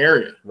fall in my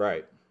area.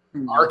 Right.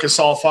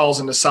 Arkansas falls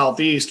in the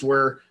southeast,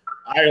 where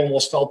I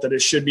almost felt that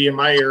it should be in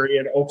my area,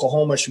 and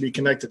Oklahoma should be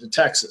connected to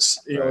Texas.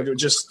 It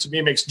just, to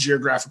me, makes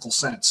geographical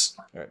sense.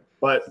 Right.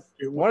 But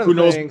who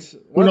knows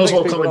what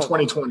will come in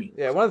 2020?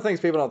 Yeah, one of the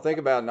things people don't think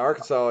about in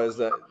Arkansas is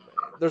that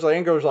there's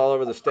anglers all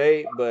over the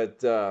state, but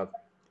the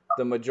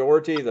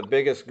majority, the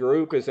biggest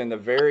group, is in the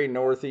very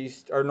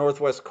northeast or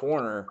northwest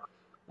corner,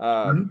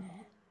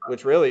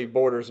 which really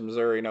borders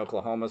Missouri and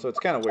Oklahoma. So it's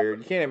kind of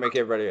weird. You can't make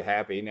everybody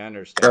happy, and I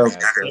understand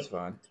that. So that's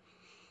fine.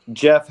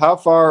 Jeff, how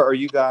far are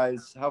you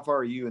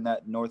in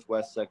that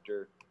northwest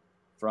sector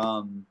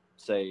from,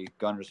 say,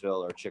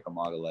 Guntersville or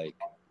Chickamauga Lake?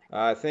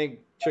 I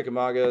think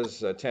Chickamauga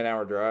is a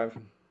 10-hour drive.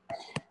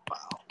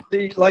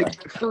 See,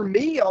 like for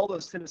me, all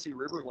those Tennessee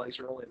River lakes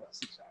are only about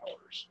 6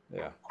 hours.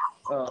 Yeah.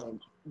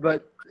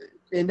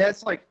 And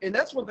that's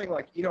one thing.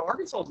 Like,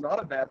 Arkansas is not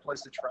a bad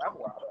place to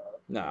travel out of.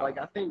 No. Like,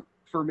 I think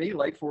for me,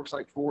 Lake Fork's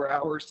like 4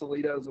 hours.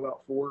 Toledo's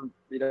about 4,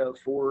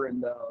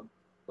 and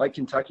like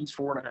Kentucky's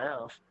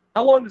 4.5.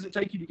 How long does it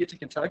take you to get to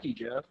Kentucky,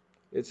 Jeff?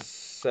 It's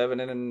 7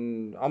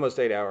 and almost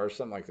 8 hours,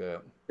 something like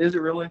that. Is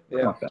it really?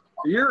 Yeah.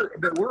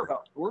 But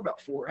we're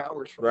about 4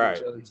 hours from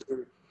each other.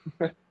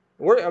 So.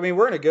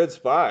 We're in a good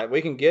spot.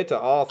 We can get to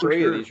all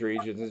 3 of these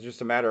regions. It's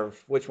just a matter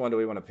of which one do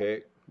we want to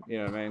pick. You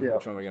know what I mean? Yeah.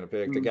 Which one are we going to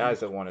pick? The guys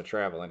that want to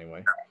travel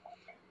anyway.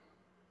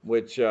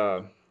 Which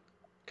kind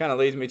of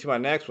leads me to my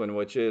next one,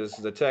 which is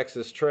the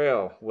Texas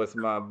Trail with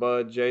my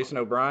bud Jason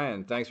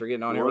O'Brien. Thanks for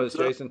getting on here with us,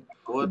 Jason.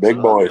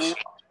 Big boys.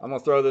 I'm going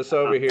to throw this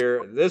over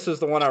here. This is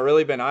the one I've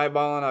really been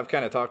eyeballing. I've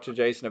kind of talked to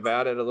Jason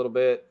about it a little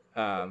bit.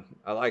 I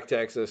like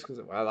Texas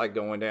because I like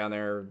going down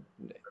there.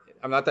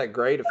 I'm not that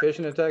great at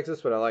fishing in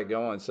Texas, but I like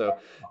going. So,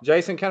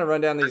 Jason, kind of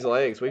run down these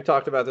lakes. We've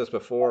talked about this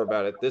before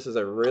about it. This is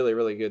a really,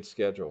 really good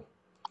schedule.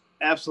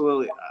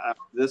 Absolutely.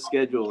 This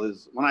schedule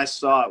is, when I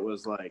saw it,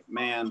 was like,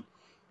 man,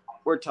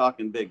 we're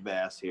talking big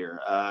bass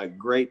here.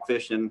 Great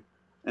fishing.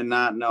 And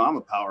I'm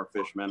a power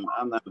fisherman.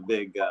 I'm not a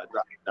big dry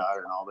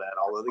dogger and all that,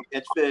 although they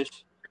catch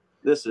fish.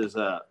 This is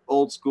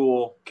old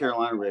school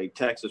Carolina rig,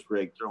 Texas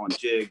rig, throwing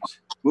jigs,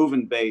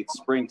 moving baits,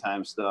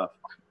 springtime stuff.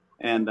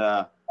 And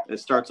it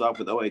starts off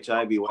with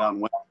OHIV out in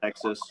West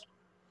Texas.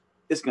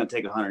 It's going to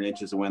take 100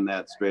 inches to win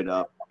that straight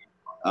up.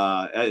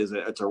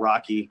 It's a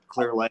rocky,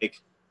 clear lake.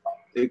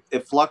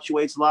 It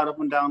fluctuates a lot up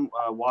and down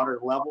water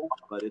level,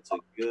 but it's a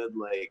good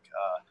lake.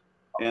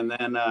 And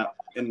then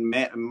in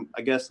May,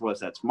 I guess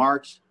that's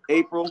March,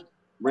 April,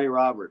 Ray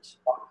Roberts.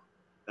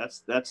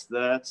 That's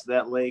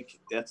that lake.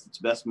 That's its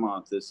best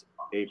month is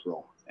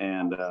April,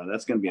 and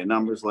that's going to be a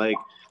numbers lake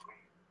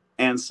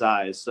and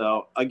size.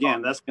 So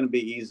again, that's going to be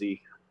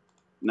easy,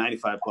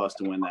 95 plus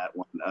to win that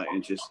one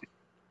inches.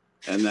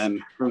 And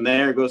then from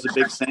there goes the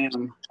Big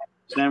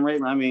Sam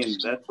Rayburn. I mean,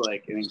 that's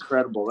like an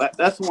incredible.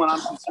 That's the one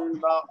I'm concerned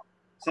about.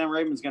 Sam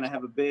Rayburn's going to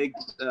have a big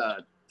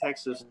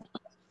Texas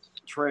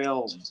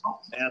trail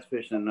bass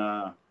fishing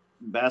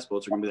bass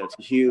boats are going to be. That's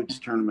a huge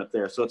tournament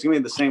there. So it's going to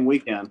be the same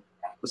weekend.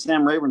 But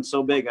Sam Rayburn's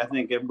so big, I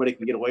think everybody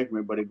can get away from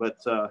everybody. But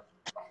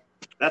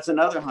that's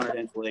another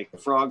 100-inch lake,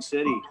 Frog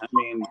City. I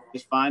mean,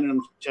 just finding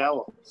them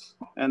shallow.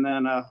 And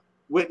then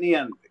Whitney,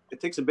 and it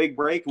takes a big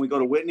break, and we go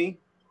to Whitney,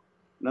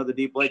 another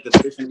deep lake that's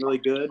fishing really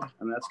good,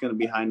 and that's going to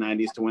be high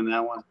 90s to win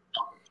that one.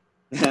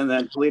 And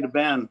then Toledo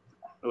Bend,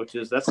 that's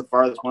the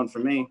farthest one for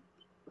me,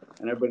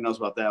 and everybody knows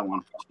about that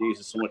one.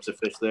 Jesus, so much to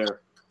fish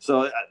there.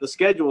 So the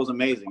schedule is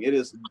amazing. It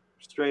is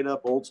straight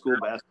up old school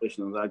bass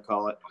fishing, as I'd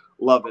call it.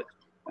 Love it.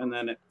 And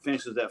then it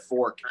finishes at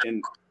Fork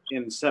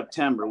in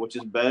September, which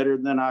is better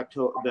than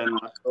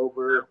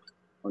October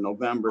or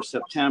November.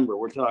 September,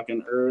 we're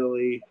talking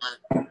early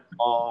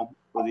fall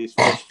where these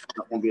fish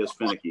won't be as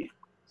finicky.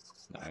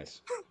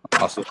 Nice.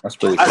 Awesome. That's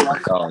pretty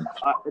solid.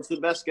 It's the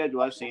best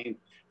schedule I've seen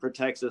for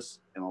Texas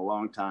in a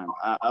long time.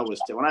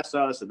 When I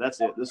saw it, I said,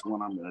 that's it. This is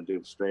one I'm going to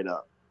do straight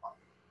up.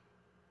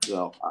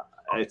 So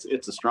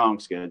it's a strong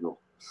schedule.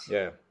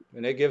 Yeah,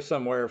 and it gives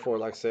somewhere for,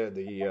 like I said,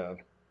 the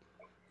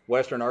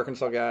Western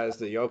Arkansas guys,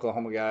 the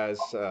Oklahoma guys.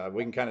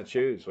 We can kind of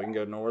choose. We can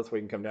go north. We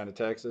can come down to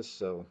Texas.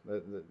 So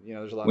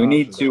there's a lot. We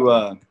need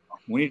to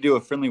do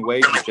a friendly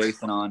wager,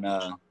 Jason,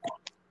 on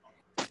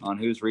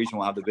whose region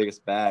will have the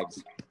biggest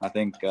bags. I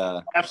think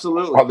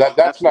absolutely. Oh,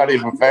 that's not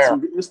even fair.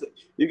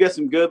 You got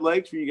some good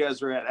lakes where you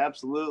guys are at.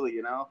 Absolutely,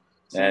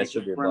 Yeah, it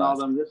should be a blast. all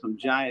them. There's some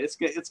giant.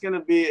 It's going to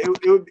be.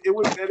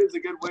 That is a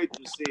good way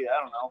to see.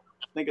 I don't know.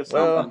 Think of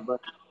something, but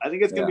I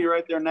think it's going to be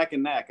right there neck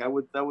and neck. I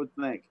would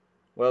think.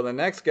 Well, the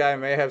next guy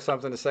may have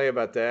something to say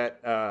about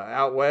that.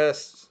 Out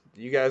west,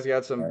 you guys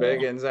got some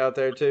big ends out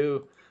there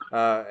too.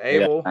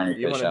 Abel,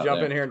 you want to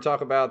jump in here and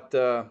talk about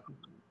the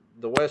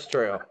West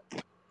Trail?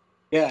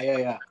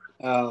 Yeah.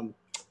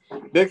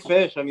 Big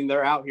fish. I mean,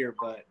 they're out here,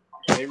 but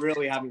they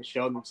really haven't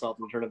shown themselves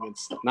in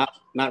tournaments.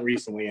 Not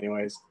recently,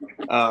 anyways.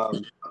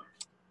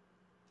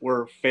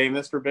 We're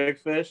famous for big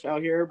fish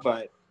out here,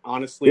 but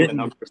honestly, the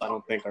numbers I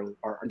don't think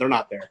are they're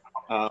not there.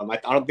 I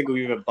don't think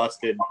we've even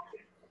busted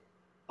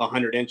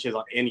 100 inches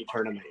on any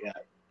tournament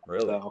yet.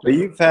 Really?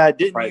 But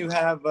didn't you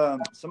have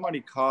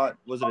somebody caught,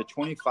 was it a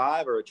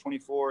 25 or a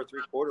 24 3/4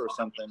 or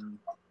something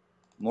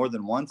more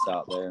than once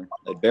out there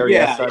at Barry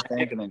S, I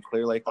think, and then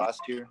Clear Lake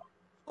last year?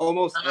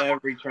 Almost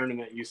every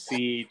tournament you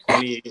see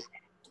 20,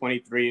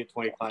 23 to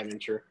 25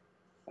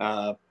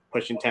 incher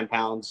pushing 10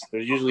 pounds.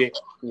 There's usually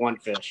one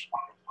fish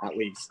at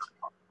least.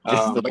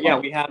 But yeah,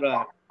 we had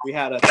a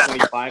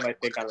 25, I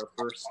think, at our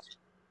first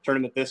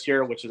tournament this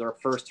year, which is our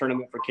first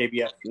tournament for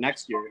KBF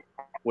next year,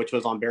 which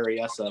was on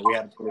Berryessa. We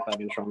had a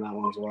 25 inch on that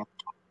one as well.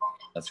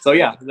 That's so cool.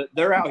 Yeah,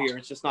 they're out here.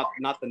 It's just not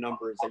the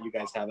numbers that you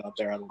guys have out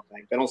there. I don't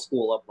think they don't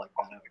spool up like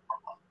that.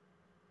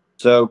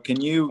 So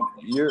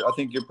I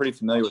think you're pretty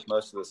familiar with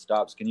most of the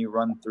stops. Can you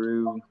run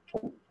through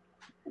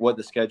what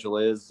the schedule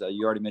is?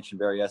 You already mentioned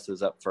Berryessa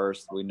is up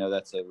first. We know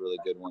that's a really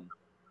good one.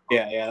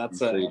 Yeah,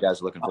 so you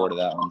guys are looking forward to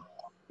that one.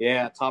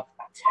 Yeah, top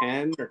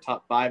 10 or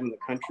top 5 in the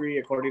country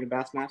according to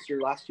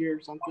Bassmaster last year or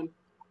something.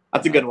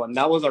 That's a good one.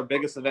 That was our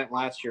biggest event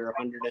last year.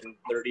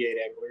 138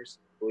 anglers.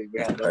 I believe we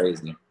had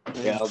crazy.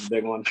 Yeah, that was a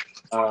big one.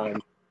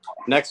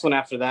 Next one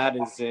after that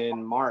is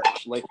in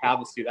March, Lake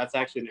Havasu. That's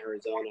actually in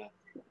Arizona.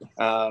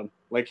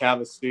 Lake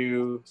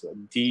Havasu, it's a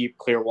deep,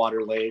 clear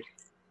water lake.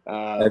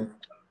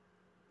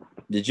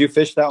 Did you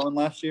fish that one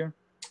last year?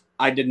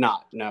 I did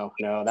not. No.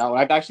 That one,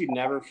 I've actually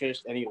never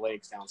fished any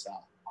lakes down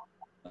south.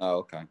 Oh,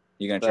 okay.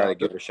 You gonna try to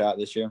give it a shot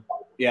this year?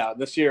 Yeah,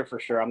 this year for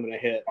sure. I'm gonna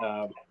hit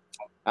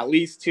at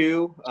least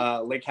 2.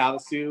 Lake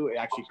Havasu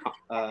actually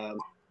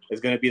is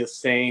gonna be the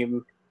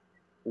same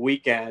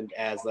weekend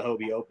as the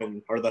Hobie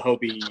Open or the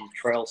Hobie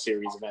Trail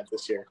Series event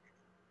this year.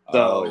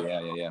 So,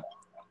 yeah.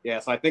 Yeah,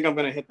 so I think I'm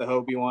gonna hit the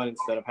Hobie one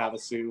instead of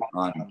Havasu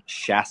on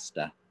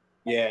Shasta.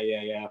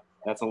 Yeah.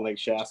 That's on Lake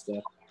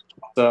Shasta.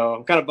 So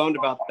I'm kind of bummed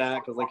about that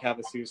because Lake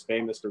Havasu is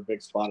famous for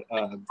big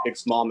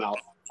smallmouth,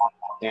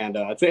 and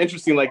it's an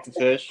interesting lake to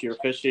fish. You're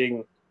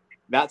fishing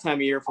that time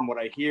of year, from what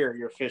I hear,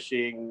 you're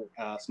fishing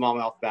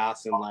smallmouth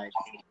bass in like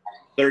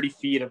 30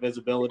 feet of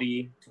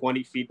visibility,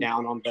 20 feet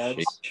down on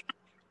beds.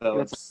 So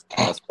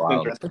that's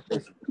wild.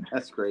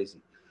 That's crazy.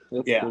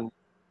 Yeah.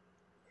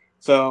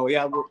 So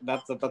yeah,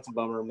 that's a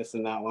bummer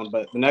missing that one.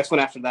 But the next one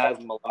after that is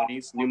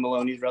Maloney's, New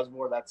Maloney's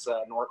Reservoir. That's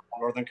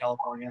Northern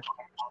California.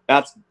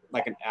 That's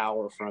like an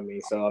hour from me,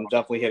 so I'm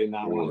definitely hitting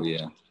that one.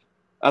 Yeah,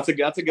 that's a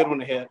good one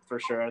to hit for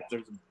sure.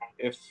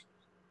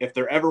 If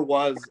there ever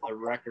was a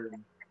record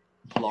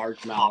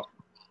largemouth,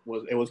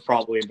 it was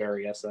probably in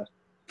Berryessa.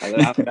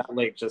 That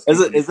lake just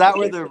is that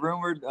where the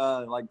rumored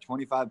like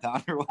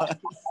 25-pounder was?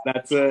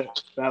 That's it.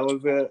 That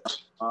was it.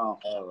 Oh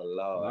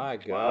Lord! My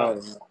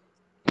God.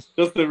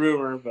 Just a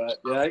rumor, but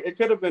yeah, it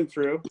could have been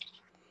true.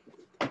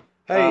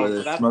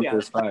 Hey, smoke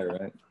there's fire,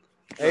 right?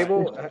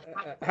 Abel,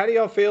 how do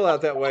y'all feel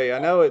out that way? I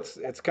know it's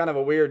kind of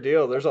a weird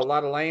deal. There's a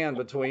lot of land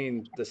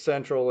between the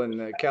Central and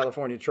the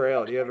California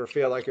Trail. Do you ever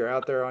feel like you're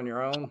out there on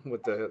your own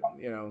with the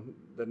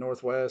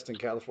Northwest and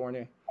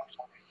California?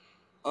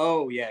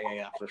 Oh yeah,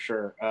 for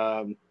sure.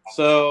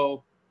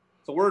 So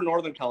we're in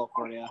Northern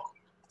California.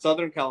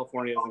 Southern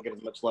California doesn't get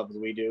as much love as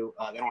we do.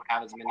 They don't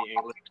have as many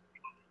anglers,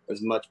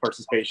 as much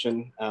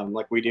participation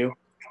like we do.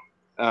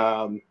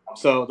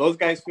 So those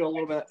guys feel a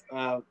little bit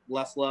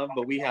less love,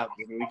 but we have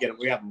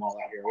them all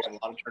out here. We have a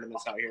lot of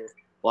tournaments out here,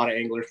 a lot of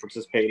anglers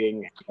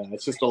participating.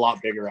 It's just a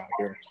lot bigger out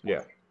here.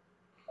 Yeah.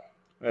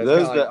 For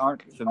those that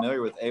aren't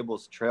familiar with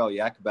Abel's Trail,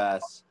 Yak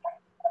Bass,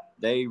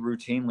 they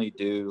routinely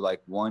do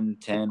like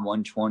 110,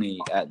 120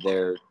 at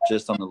their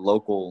just on the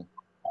local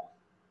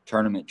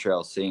tournament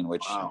trail scene,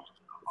 which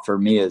for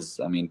me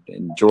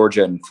in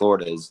Georgia and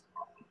Florida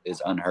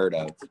is unheard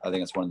of. I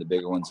think it's one of the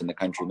bigger ones in the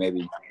country,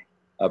 maybe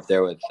up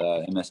there with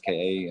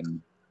MSKA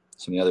and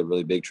some of the other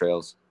really big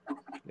trails.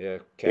 Yeah,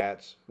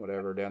 Cats,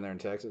 whatever, down there in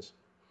Texas.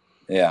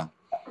 Yeah.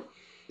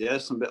 Yeah,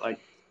 some bit like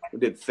we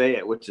did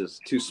Fayette, which is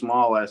too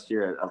small last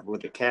year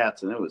with the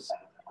Cats, and I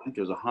think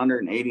it was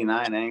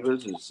 189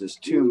 anglers. It's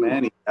just too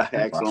many. Yeah.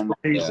 It's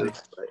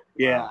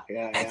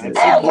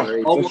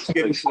almost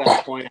getting to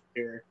that point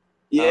here.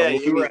 Yeah,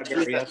 we were at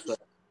Berryessa.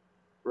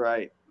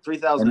 Right.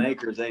 3,000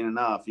 acres ain't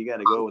enough. You got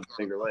to go with a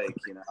bigger lake,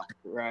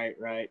 Right.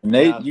 And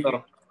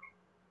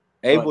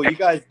Abel, you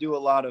guys do a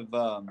lot of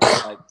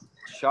like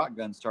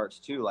shotgun starts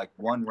too, like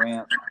one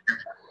ramp.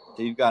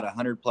 So you've got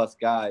 100+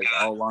 guys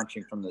all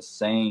launching from the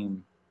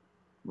same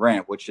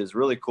ramp, which is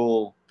really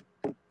cool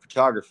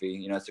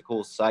photography. It's a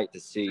cool sight to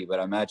see, but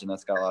I imagine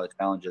that's got a lot of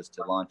challenges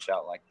to launch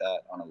out like that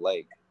on a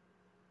lake.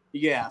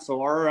 Yeah.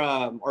 So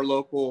our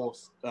local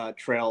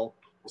trail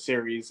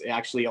series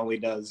actually only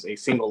does a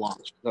single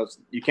launch. So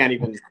you can't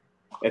even.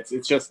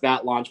 It's just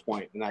that launch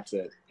point, and that's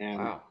it. And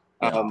wow.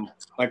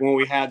 Like when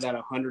we had that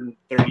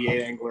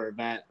 138 angler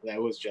event,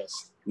 that was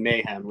just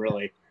mayhem,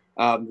 really.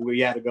 We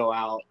had to go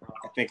out,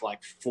 I think,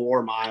 like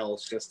 4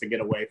 miles just to get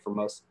away from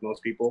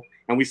most people,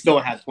 and we still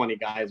had 20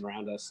 guys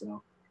around us.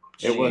 So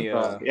it was,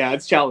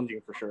 it's challenging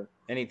for sure.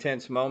 Any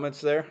tense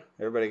moments there?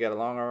 Everybody got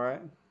along all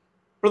right?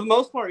 For the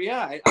most part,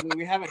 yeah. I mean,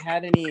 we haven't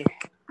had any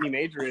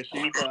major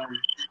issues.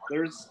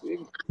 There's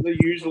the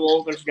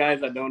usual. There's guys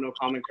that don't know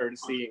common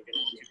courtesy and get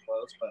too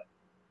close, but.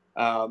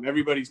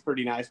 Everybody's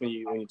pretty nice when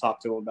you talk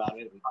to them about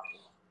it.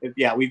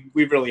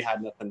 We've really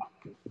had nothing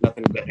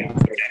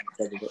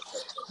good.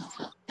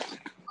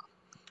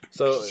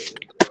 So,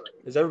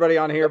 is everybody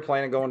on here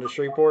planning on going to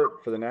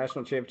Shreveport for the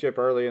national championship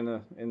early in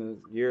the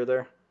year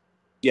there?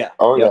 Yeah.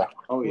 Oh yeah.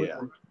 Oh yeah.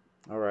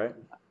 All right,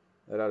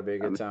 that ought to be a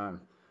good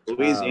time.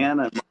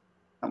 Louisiana,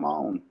 come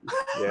on.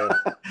 Yeah.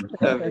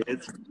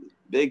 It's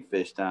big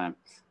fish time.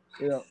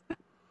 Yeah.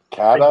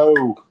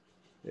 Hello.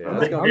 Yeah,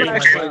 that's gonna be a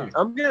nice time.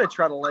 I'm gonna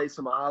try to lay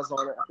some eyes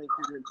on it. I think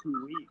here in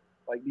 2 weeks,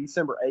 like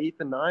December 8th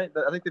and 9th.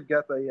 I think they've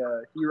got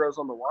the Heroes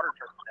on the Water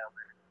tournament down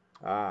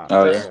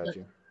there. I got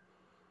you.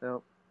 Yeah.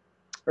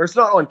 Or it's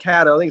not on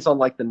Caddo. I think it's on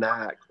like the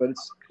NAC. But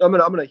I'm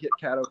gonna hit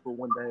Caddo for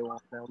one day while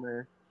I'm down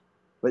there.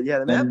 But yeah,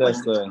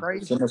 the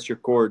crazy. Send us your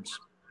cords.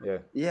 Yeah.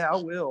 Yeah, I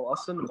will. I'll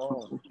send them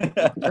all.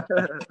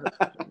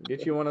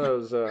 Get you one of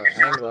those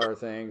angler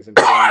things and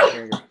put it on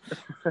your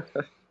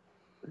finger.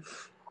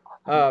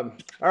 All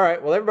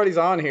right. Well, everybody's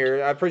on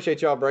here. I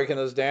appreciate y'all breaking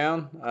those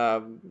down.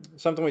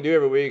 Something we do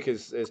every week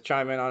is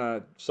chime in on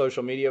a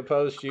social media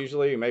post,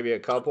 usually, maybe a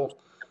couple.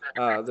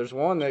 There's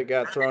one that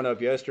got thrown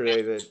up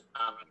yesterday that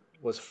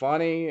was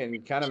funny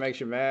and kind of makes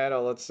you mad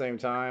all at the same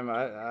time.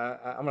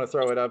 I'm going to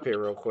throw it up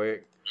here real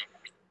quick.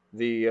 I'm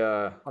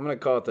going to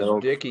call it the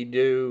Dickie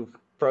Doo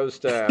Pro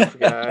Staff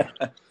guy.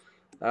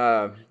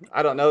 I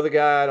don't know the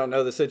guy. I don't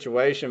know the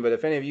situation. But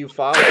if any of you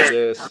follow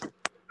this,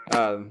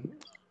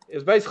 it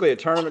was basically a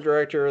tournament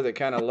director that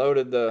kind of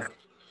loaded the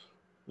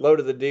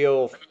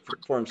deal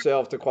for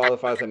himself to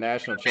qualify for the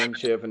national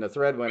championship, and the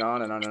thread went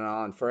on and on and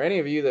on. For any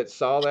of you that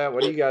saw that,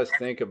 what do you guys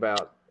think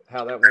about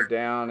how that went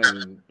down?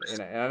 And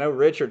I know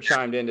Richard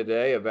chimed in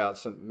today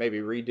about maybe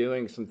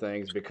redoing some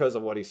things because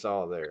of what he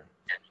saw there.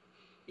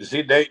 Is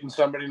he dating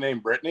somebody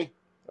named Brittany?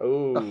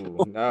 Oh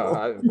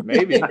no,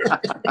 maybe.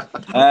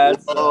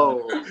 That's a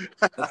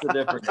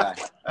different guy.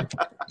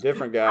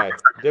 Different guy,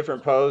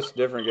 different post,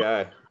 different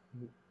guy.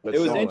 It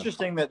was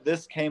interesting that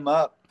this came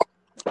up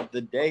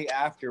the day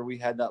after we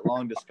had that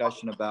long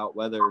discussion about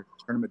whether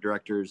tournament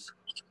directors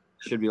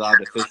should be allowed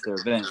to fish their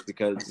events,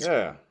 because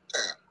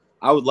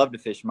I would love to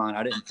fish mine.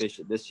 I didn't fish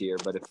it this year,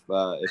 but if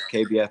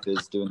KBF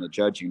is doing the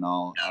judging and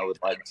all, I would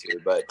like to.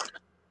 But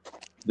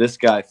this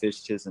guy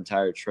fished his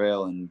entire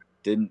trail and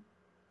didn't,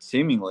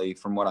 seemingly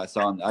from what I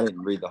saw, I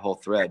didn't read the whole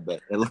thread,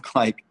 but it looked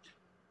like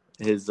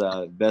his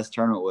best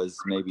tournament was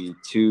maybe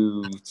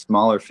 2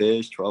 smaller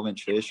fish,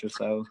 12-inch fish or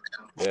so.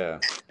 Yeah.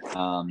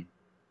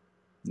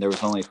 There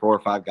was only 4 or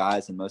 5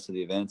 guys in most of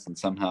the events, and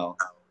somehow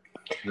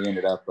he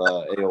ended up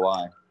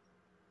AOY.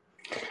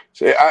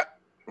 See,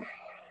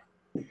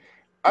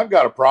 I've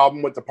got a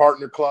problem with the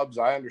partner clubs.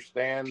 I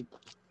understand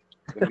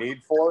the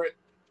need for it,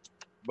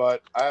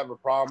 but I have a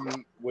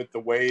problem with the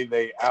way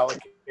they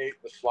allocate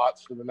the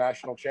slots to the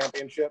national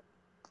championship.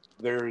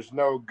 There's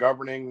no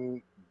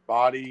governing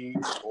body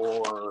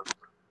or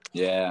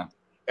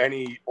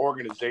any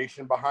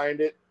organization behind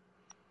it.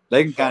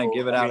 They can kind of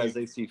give it out as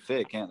they see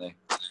fit, can't they?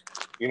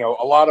 You know,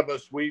 a lot of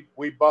us, we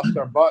bust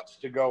our butts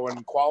to go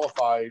and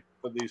qualify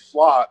for these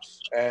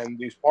slots, and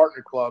these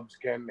partner clubs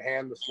can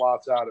hand the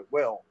slots out at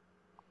will.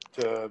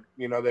 To,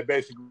 you know, they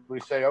basically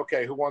say,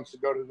 okay, who wants to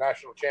go to the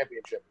national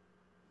championship?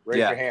 Raise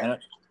your hand.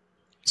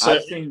 So,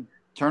 I've seen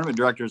tournament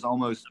directors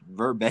almost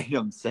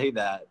verbatim say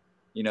that,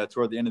 you know,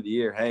 toward the end of the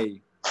year,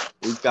 hey,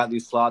 we've got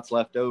these slots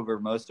left over.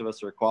 Most of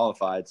us are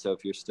qualified. So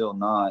if you're still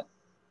not,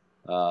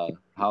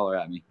 holler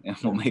at me and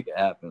we'll make it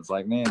happen. It's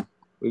like, man,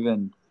 we've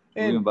been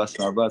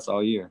busting our butts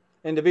all year.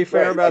 And to be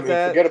fair about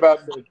that, forget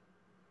about the,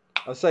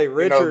 I'll say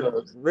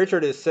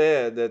Richard has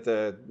said that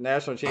the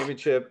national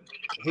championship,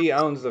 he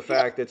owns the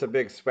fact it's a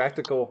big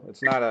spectacle.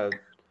 It's not a,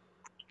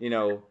 you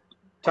know,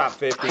 top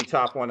 50,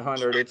 top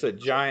 100. It's a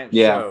giant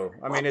show.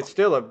 I mean, it's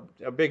still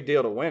a big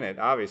deal to win it,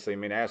 obviously. I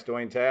mean, ask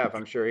Dwayne Taff.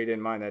 I'm sure he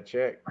didn't mind that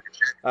check.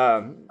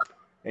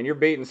 And you're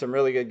beating some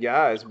really good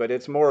guys, but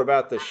it's more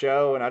about the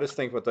show. And I just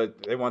think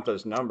they want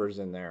those numbers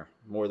in there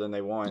more than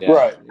they want. Yeah.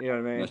 Right. You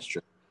know what I mean? That's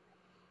true.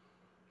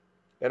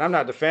 And I'm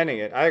not defending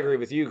it. I agree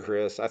with you,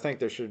 Chris. I think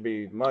there should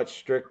be much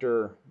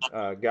stricter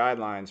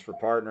guidelines for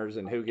partners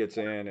and who gets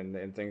in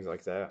and things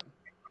like that.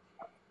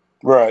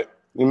 Right.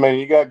 I mean,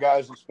 you got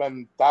guys that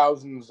spend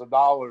thousands of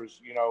dollars,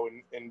 you know,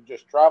 in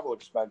just travel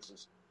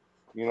expenses,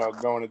 you know,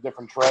 going to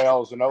different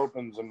trails and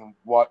opens and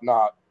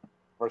whatnot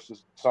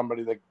versus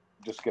somebody that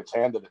just gets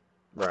handed it.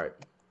 Right.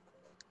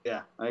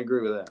 Yeah, I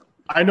agree with that.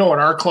 I know in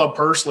our club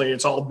personally,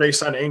 it's all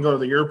based on Angler of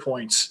the Year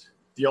points.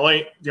 The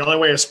only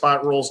way a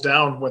spot rolls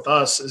down with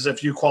us is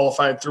if you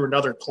qualified through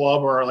another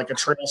club or like a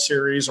trail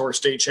series or a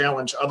state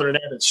challenge. Other than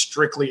that, it's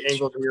strictly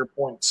Angler of the Year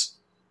points.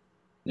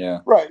 Yeah.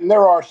 Right. And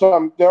there are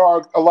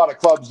a lot of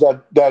clubs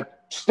that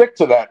stick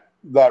to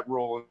that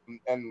rule,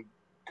 and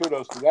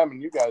kudos to them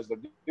and you guys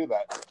that do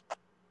that.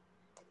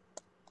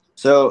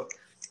 So,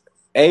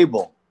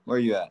 Abel, where are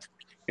you at?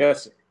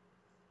 Yes.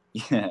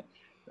 Yeah.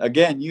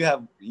 Again,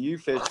 you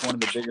fish one of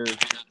the bigger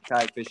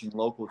kayak fishing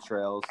local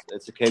trails.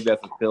 It's a KBF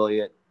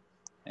affiliate,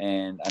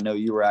 and I know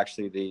you were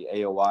actually the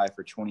AOY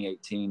for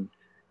 2018.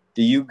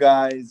 Do you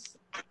guys?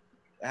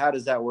 How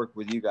does that work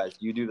with you guys?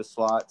 Do you do the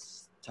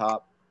slots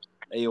top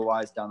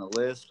AOYs down the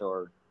list,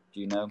 or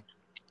do you know?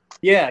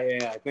 Yeah.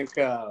 I think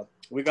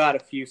we got a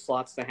few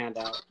slots to hand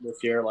out this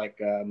year, like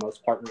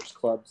most partners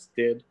clubs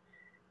did.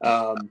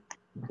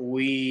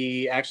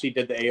 We actually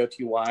did the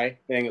AOTY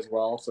thing as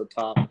well, so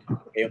top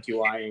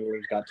AOTY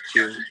anglers got to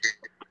choose.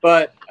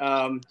 But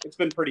it's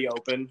been pretty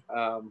open.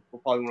 We're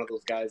probably one of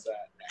those guys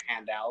that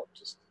hand out,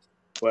 just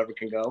whoever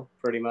can go,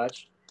 pretty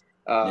much.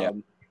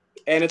 And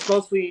it's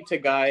mostly to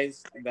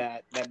guys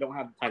that don't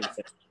have the time to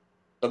fish.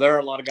 So there are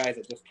a lot of guys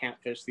that just can't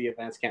fish the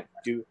events, can't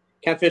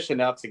fish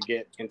enough to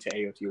get into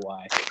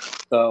AOTY.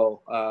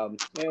 So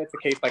it's a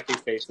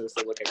case-by-case basis.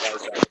 They look at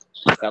guys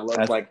that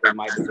look like they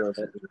might deserve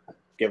it.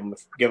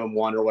 Give them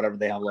one or whatever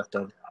they have left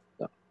over.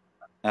 So.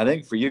 I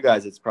think for you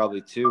guys, it's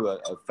probably too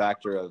a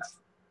factor of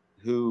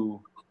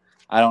who.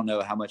 I don't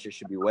know how much it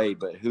should be weighed,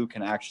 but who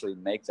can actually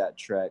make that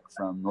trek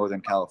from Northern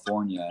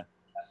California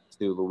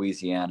to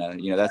Louisiana?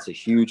 You know, that's a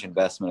huge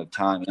investment of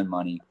time and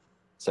money.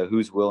 So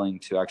who's willing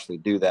to actually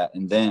do that?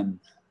 And then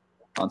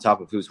on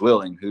top of who's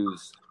willing,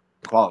 who's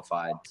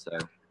qualified. So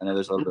I know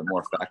there's a little bit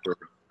more factor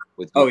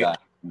with you guys.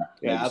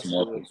 Yeah,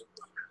 absolutely.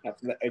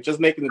 It's just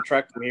making the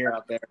trek from here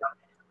out there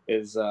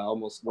is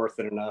almost worth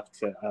it enough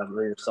to earn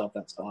yourself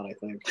that spot, I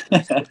think.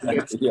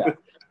 Yeah.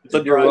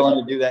 If you're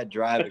willing to do that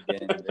drive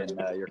again, then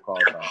you're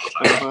qualified.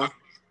 Uh-huh.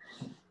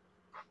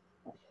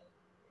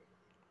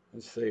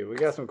 Let's see. We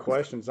got some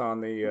questions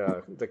on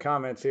the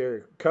comments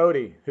here.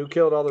 Cody, who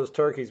killed all those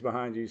turkeys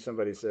behind you?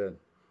 Somebody said.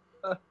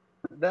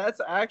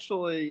 That's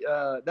actually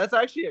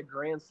a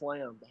Grand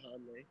Slam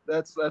behind me.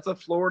 That's a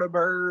Florida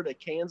bird, a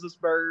Kansas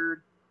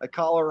bird, a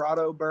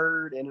Colorado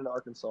bird, and an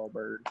Arkansas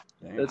bird.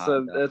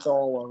 That's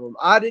all of them.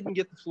 I didn't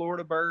get the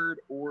Florida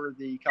bird or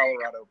the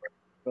Colorado bird,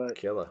 but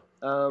killer.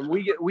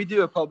 We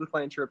do a public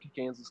land trip to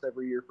Kansas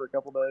every year for a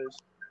couple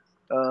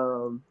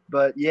days.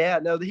 But yeah,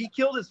 no, he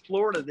killed his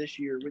Florida this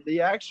year with the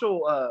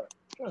actual.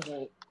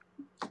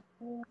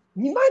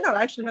 He might not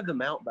actually have the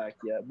mount back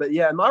yet, but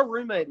yeah, my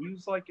roommate, he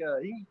was like,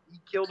 he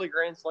killed a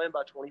Grand Slam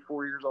by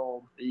 24 years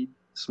old. He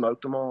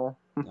smoked them all.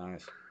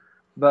 Nice.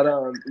 But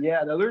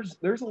yeah, no,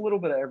 there's a little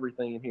bit of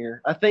everything in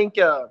here. I think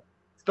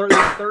 30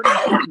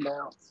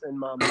 mounts in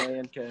my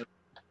man cave.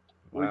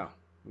 Wow,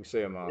 you see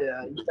them all.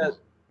 Yeah, you got,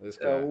 This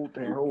guy.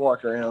 we'll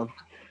walk around.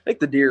 I think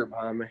the deer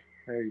behind me.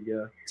 There you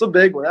go. It's a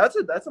big one. That's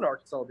an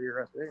Arkansas deer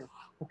right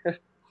there.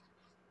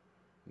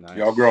 Nice.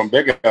 Y'all growing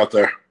big out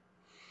there.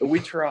 We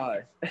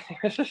try.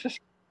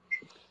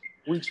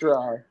 We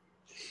try.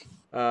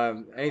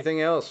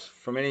 Anything else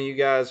from any of you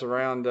guys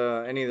around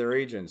any of the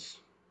regions?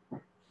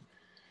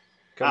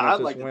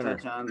 I'd like to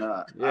touch on.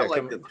 I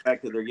like the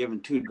fact that they're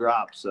giving 2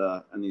 drops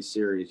in these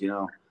series. You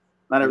know,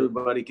 not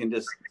everybody can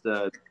just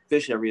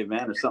fish every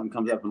event or something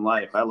comes up in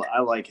life. I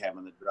like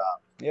having the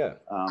drop. Yeah.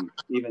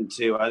 Even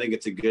 2, I think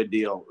it's a good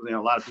deal. You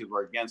know, a lot of people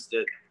are against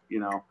it. You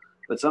know,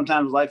 but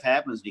sometimes life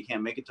happens. You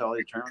can't make it to all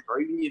these tournaments, or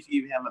even if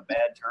you have a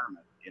bad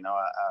tournament. You know,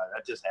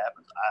 that just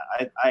happens.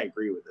 I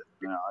agree with it.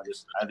 You know,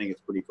 I think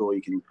it's pretty cool.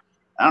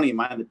 I don't even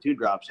mind the 2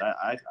 drops.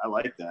 I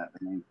like that.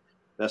 I mean,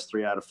 best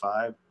 3 out of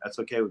 5. That's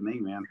okay with me,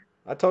 man.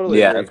 I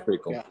totally agree. That's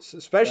pretty cool. Yeah.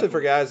 Especially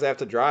for guys that have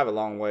to drive a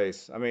long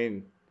ways. I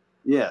mean,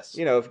 yes.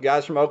 You know, if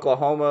guys from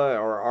Oklahoma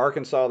or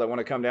Arkansas that want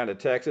to come down to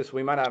Texas,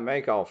 we might not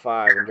make all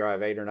 5 and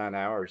drive 8 or 9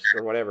 hours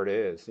or whatever it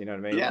is. You know what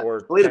I mean? Yeah.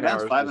 Or Well, it 10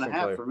 depends. hours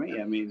 5.5 for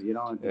me. I mean, you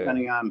know,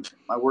 depending on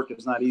my work,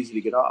 it's not easy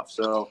to get off.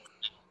 So,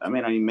 I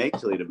mean, I didn't make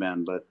Toledo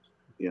Bend, but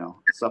you know,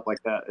 stuff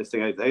like that.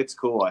 It's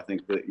cool. I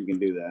think that you can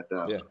do that.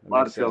 A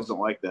lot of trails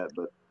don't like that,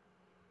 but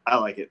I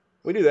like it.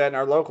 We do that in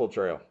our local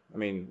trail. I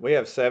mean, we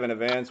have 7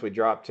 events. We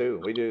drop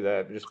 2. We do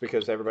that just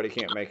because everybody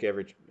can't make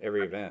every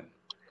event.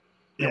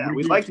 Yeah,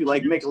 we'd like to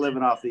make a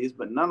living off these,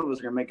 but none of us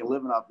are gonna make a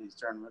living off these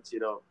tournaments, you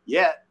know,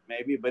 yet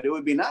maybe. But it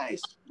would be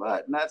nice,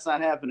 but that's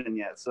not happening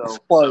yet. So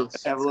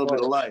have a little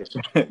bit of life.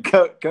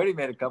 Cody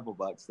made a couple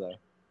bucks though.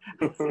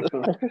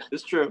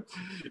 It's true.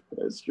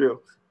 It's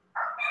true.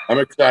 I'm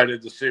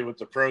excited to see what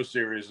the Pro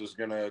Series is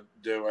going to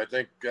do. I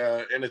think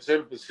in its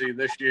infancy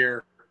this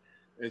year,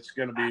 it's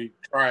going to be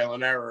trial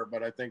and error,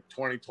 but I think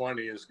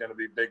 2020 is going to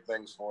be big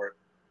things for it.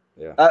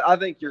 Yeah, I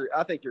think you're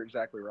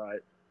exactly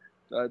right.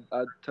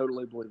 I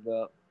totally believe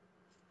that.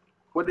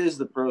 What is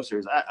the Pro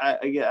Series? I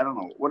don't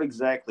know what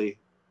exactly.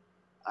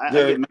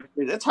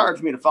 It's hard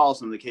for me to follow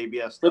some of the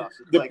KBS stuff.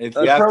 If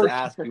you have to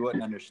ask, you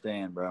wouldn't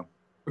understand, bro.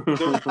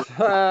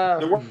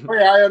 The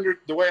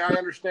way I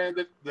understand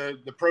it,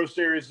 the Pro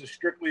Series is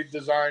strictly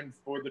designed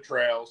for the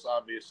trails,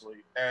 obviously,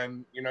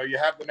 and you know you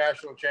have the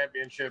national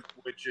championship,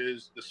 which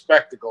is the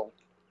spectacle.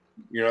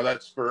 You know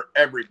that's for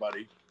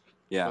everybody.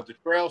 Yeah. But the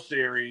Trail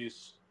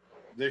Series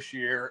this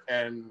year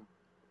and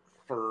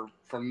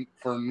from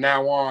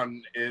now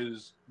on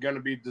is going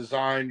to be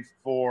designed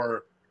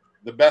for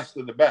the best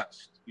of the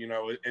best. You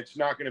know, it's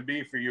not going to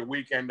be for your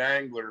weekend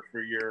angler,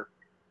 for your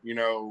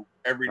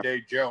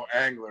everyday Joe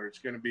angler. It's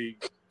going to be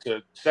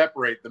to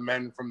separate the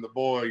men from the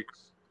boys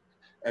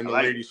and the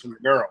ladies from the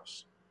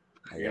girls.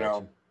 You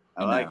know,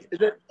 I like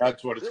it.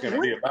 That's what it's going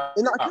to be about.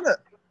 And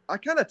I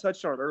kind of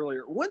touched on it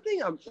earlier. One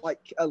thing I'm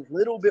like a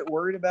little bit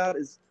worried about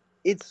is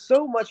it's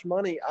so much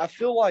money. I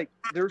feel like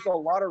there's a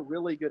lot of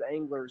really good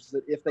anglers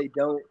that if they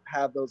don't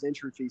have those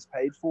entry fees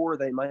paid for,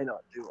 they may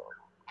not do them.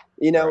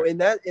 You know,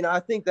 right. and I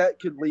think that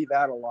could leave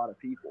out a lot of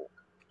people.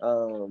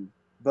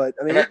 But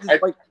I mean,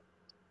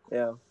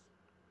 yeah.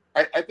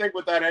 I think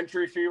with that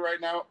entry fee right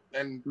now,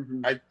 and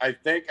I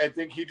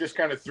think he just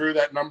kind of threw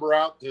that number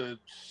out to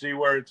see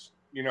where it's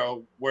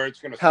going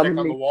to stick on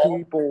the wall. How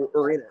many people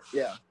are in it?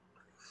 Yeah.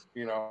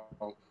 You know.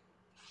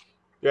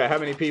 Yeah, how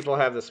many people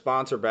have the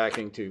sponsor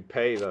backing to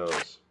pay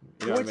those?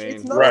 You know what I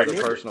mean? Right. The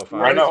personal I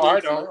finance. know I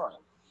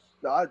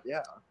don't.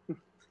 Yeah.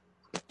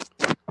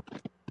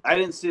 I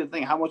didn't see the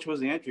thing. How much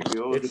was the entry fee?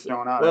 What was it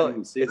thrown out? Well, I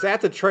didn't see it's it.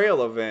 at the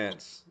trail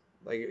events.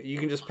 Like you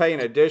can just pay an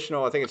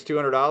additional, I think it's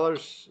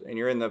 $200, and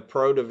you're in the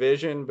pro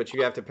division, but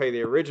you have to pay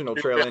the original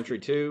trail entry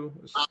too.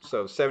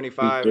 So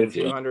 $75 and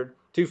 $200,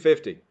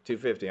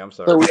 $250. I'm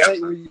sorry. So I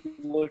think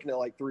we're looking at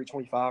like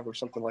 $325 or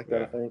something like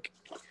that. I think.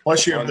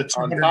 Plus you have the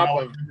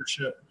 $200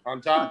 membership.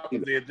 On top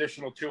of the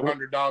additional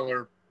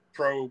 $200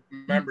 pro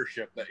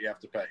membership that you have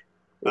to pay.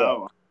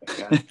 Oh.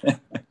 Okay.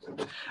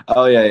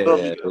 Oh yeah.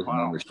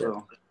 Membership.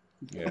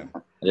 Yeah.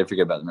 I did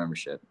forget about the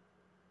membership.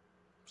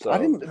 So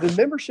The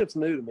membership's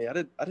new to me. I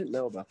didn't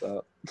know about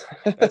that.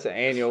 that's an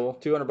annual,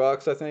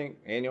 $200, I think,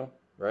 annual,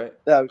 right?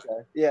 Okay.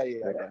 Yeah.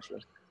 I gotcha.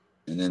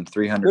 And then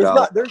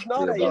 $300. There's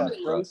not a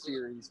Pro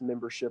Series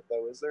membership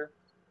though, is there?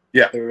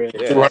 Yeah, There is.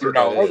 $200.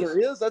 Oh, there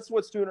is. That's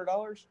what's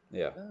 $200.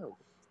 Yeah. Oh,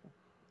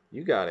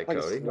 You got it, I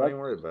can Cody. see Don't even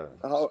worry about it.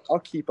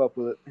 I'll keep up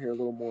with it here a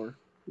little more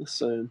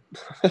soon.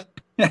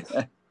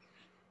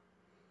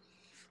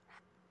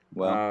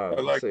 Well,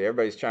 let's see.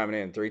 Everybody's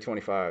chiming in.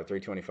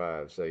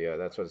 325. So yeah,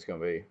 that's what it's going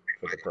to be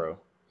for the pro.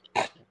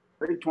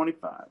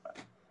 325.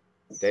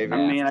 David,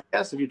 I mean, I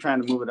guess if you're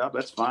trying to move it up,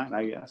 that's fine.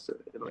 I guess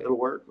it'll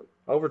work.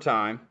 over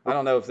time. I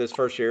don't know if this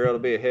first year it'll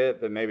be a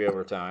hit, but maybe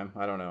over time.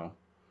 I don't know.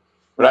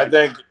 But I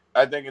think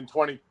in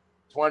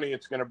 2020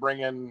 it's going to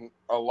bring in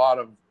a lot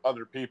of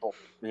other people.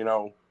 You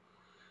know,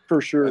 For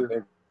I sure.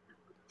 think,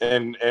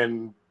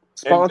 and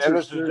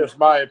Sponsors. this is just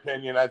my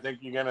opinion. I think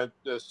you're going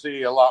to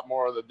see a lot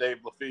more of the Dave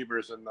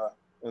Lefebvre's and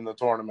in the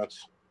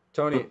tournaments.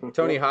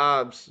 Tony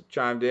Hobbs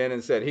chimed in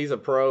and said he's a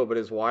pro, but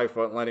his wife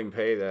won't let him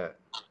pay that.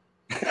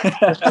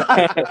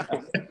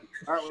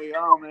 Aren't we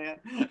all, man?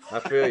 I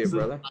feel you,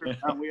 brother.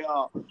 Aren't we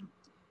all?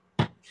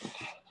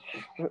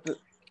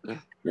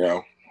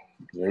 Yeah.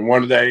 And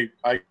one day,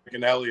 Ike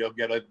and Ellie will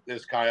get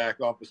this kayak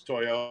off his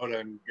Toyota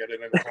and get it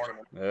in the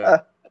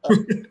tournament.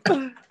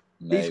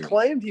 He's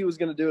claimed he was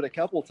going to do it a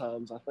couple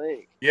times, I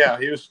think. Yeah,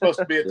 he was supposed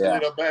to be at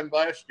Toledo Bend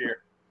last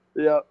year.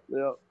 Yeah.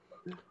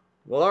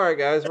 Well, all right,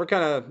 guys. We're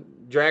kind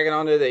of dragging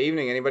on to the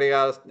evening. Anybody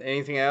got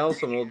anything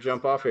else? And we'll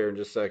jump off here in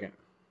just a second.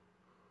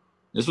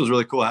 This was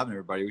really cool having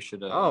everybody. We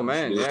should. Oh,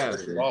 man, yeah.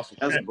 Awesome.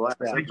 That was a blast.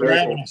 Thanks for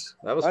having us.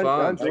 That was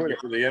fun. Thank you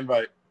for the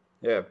invite.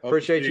 Yeah, Hope to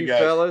appreciate see you you guys.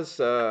 fellas.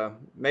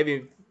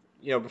 Maybe,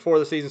 before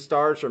the season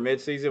starts or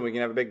mid-season, we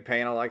can have a big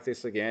panel like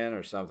this again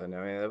or something. I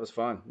mean, that was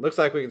fun. Looks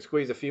like we can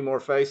squeeze a few more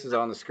faces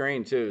on the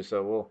screen too.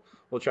 So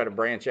we'll try to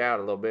branch out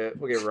a little bit.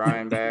 We'll get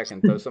Ryan back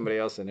and throw somebody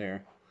else in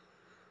here.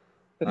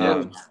 It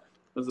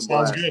was a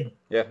Sounds blast. good.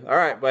 Yeah. All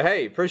right. But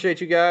hey,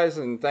 appreciate you guys,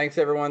 and thanks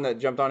everyone that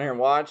jumped on here and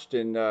watched.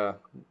 And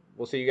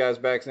we'll see you guys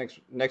back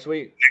next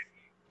week.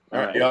 All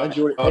right.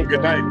 Enjoy. Have a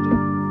good night.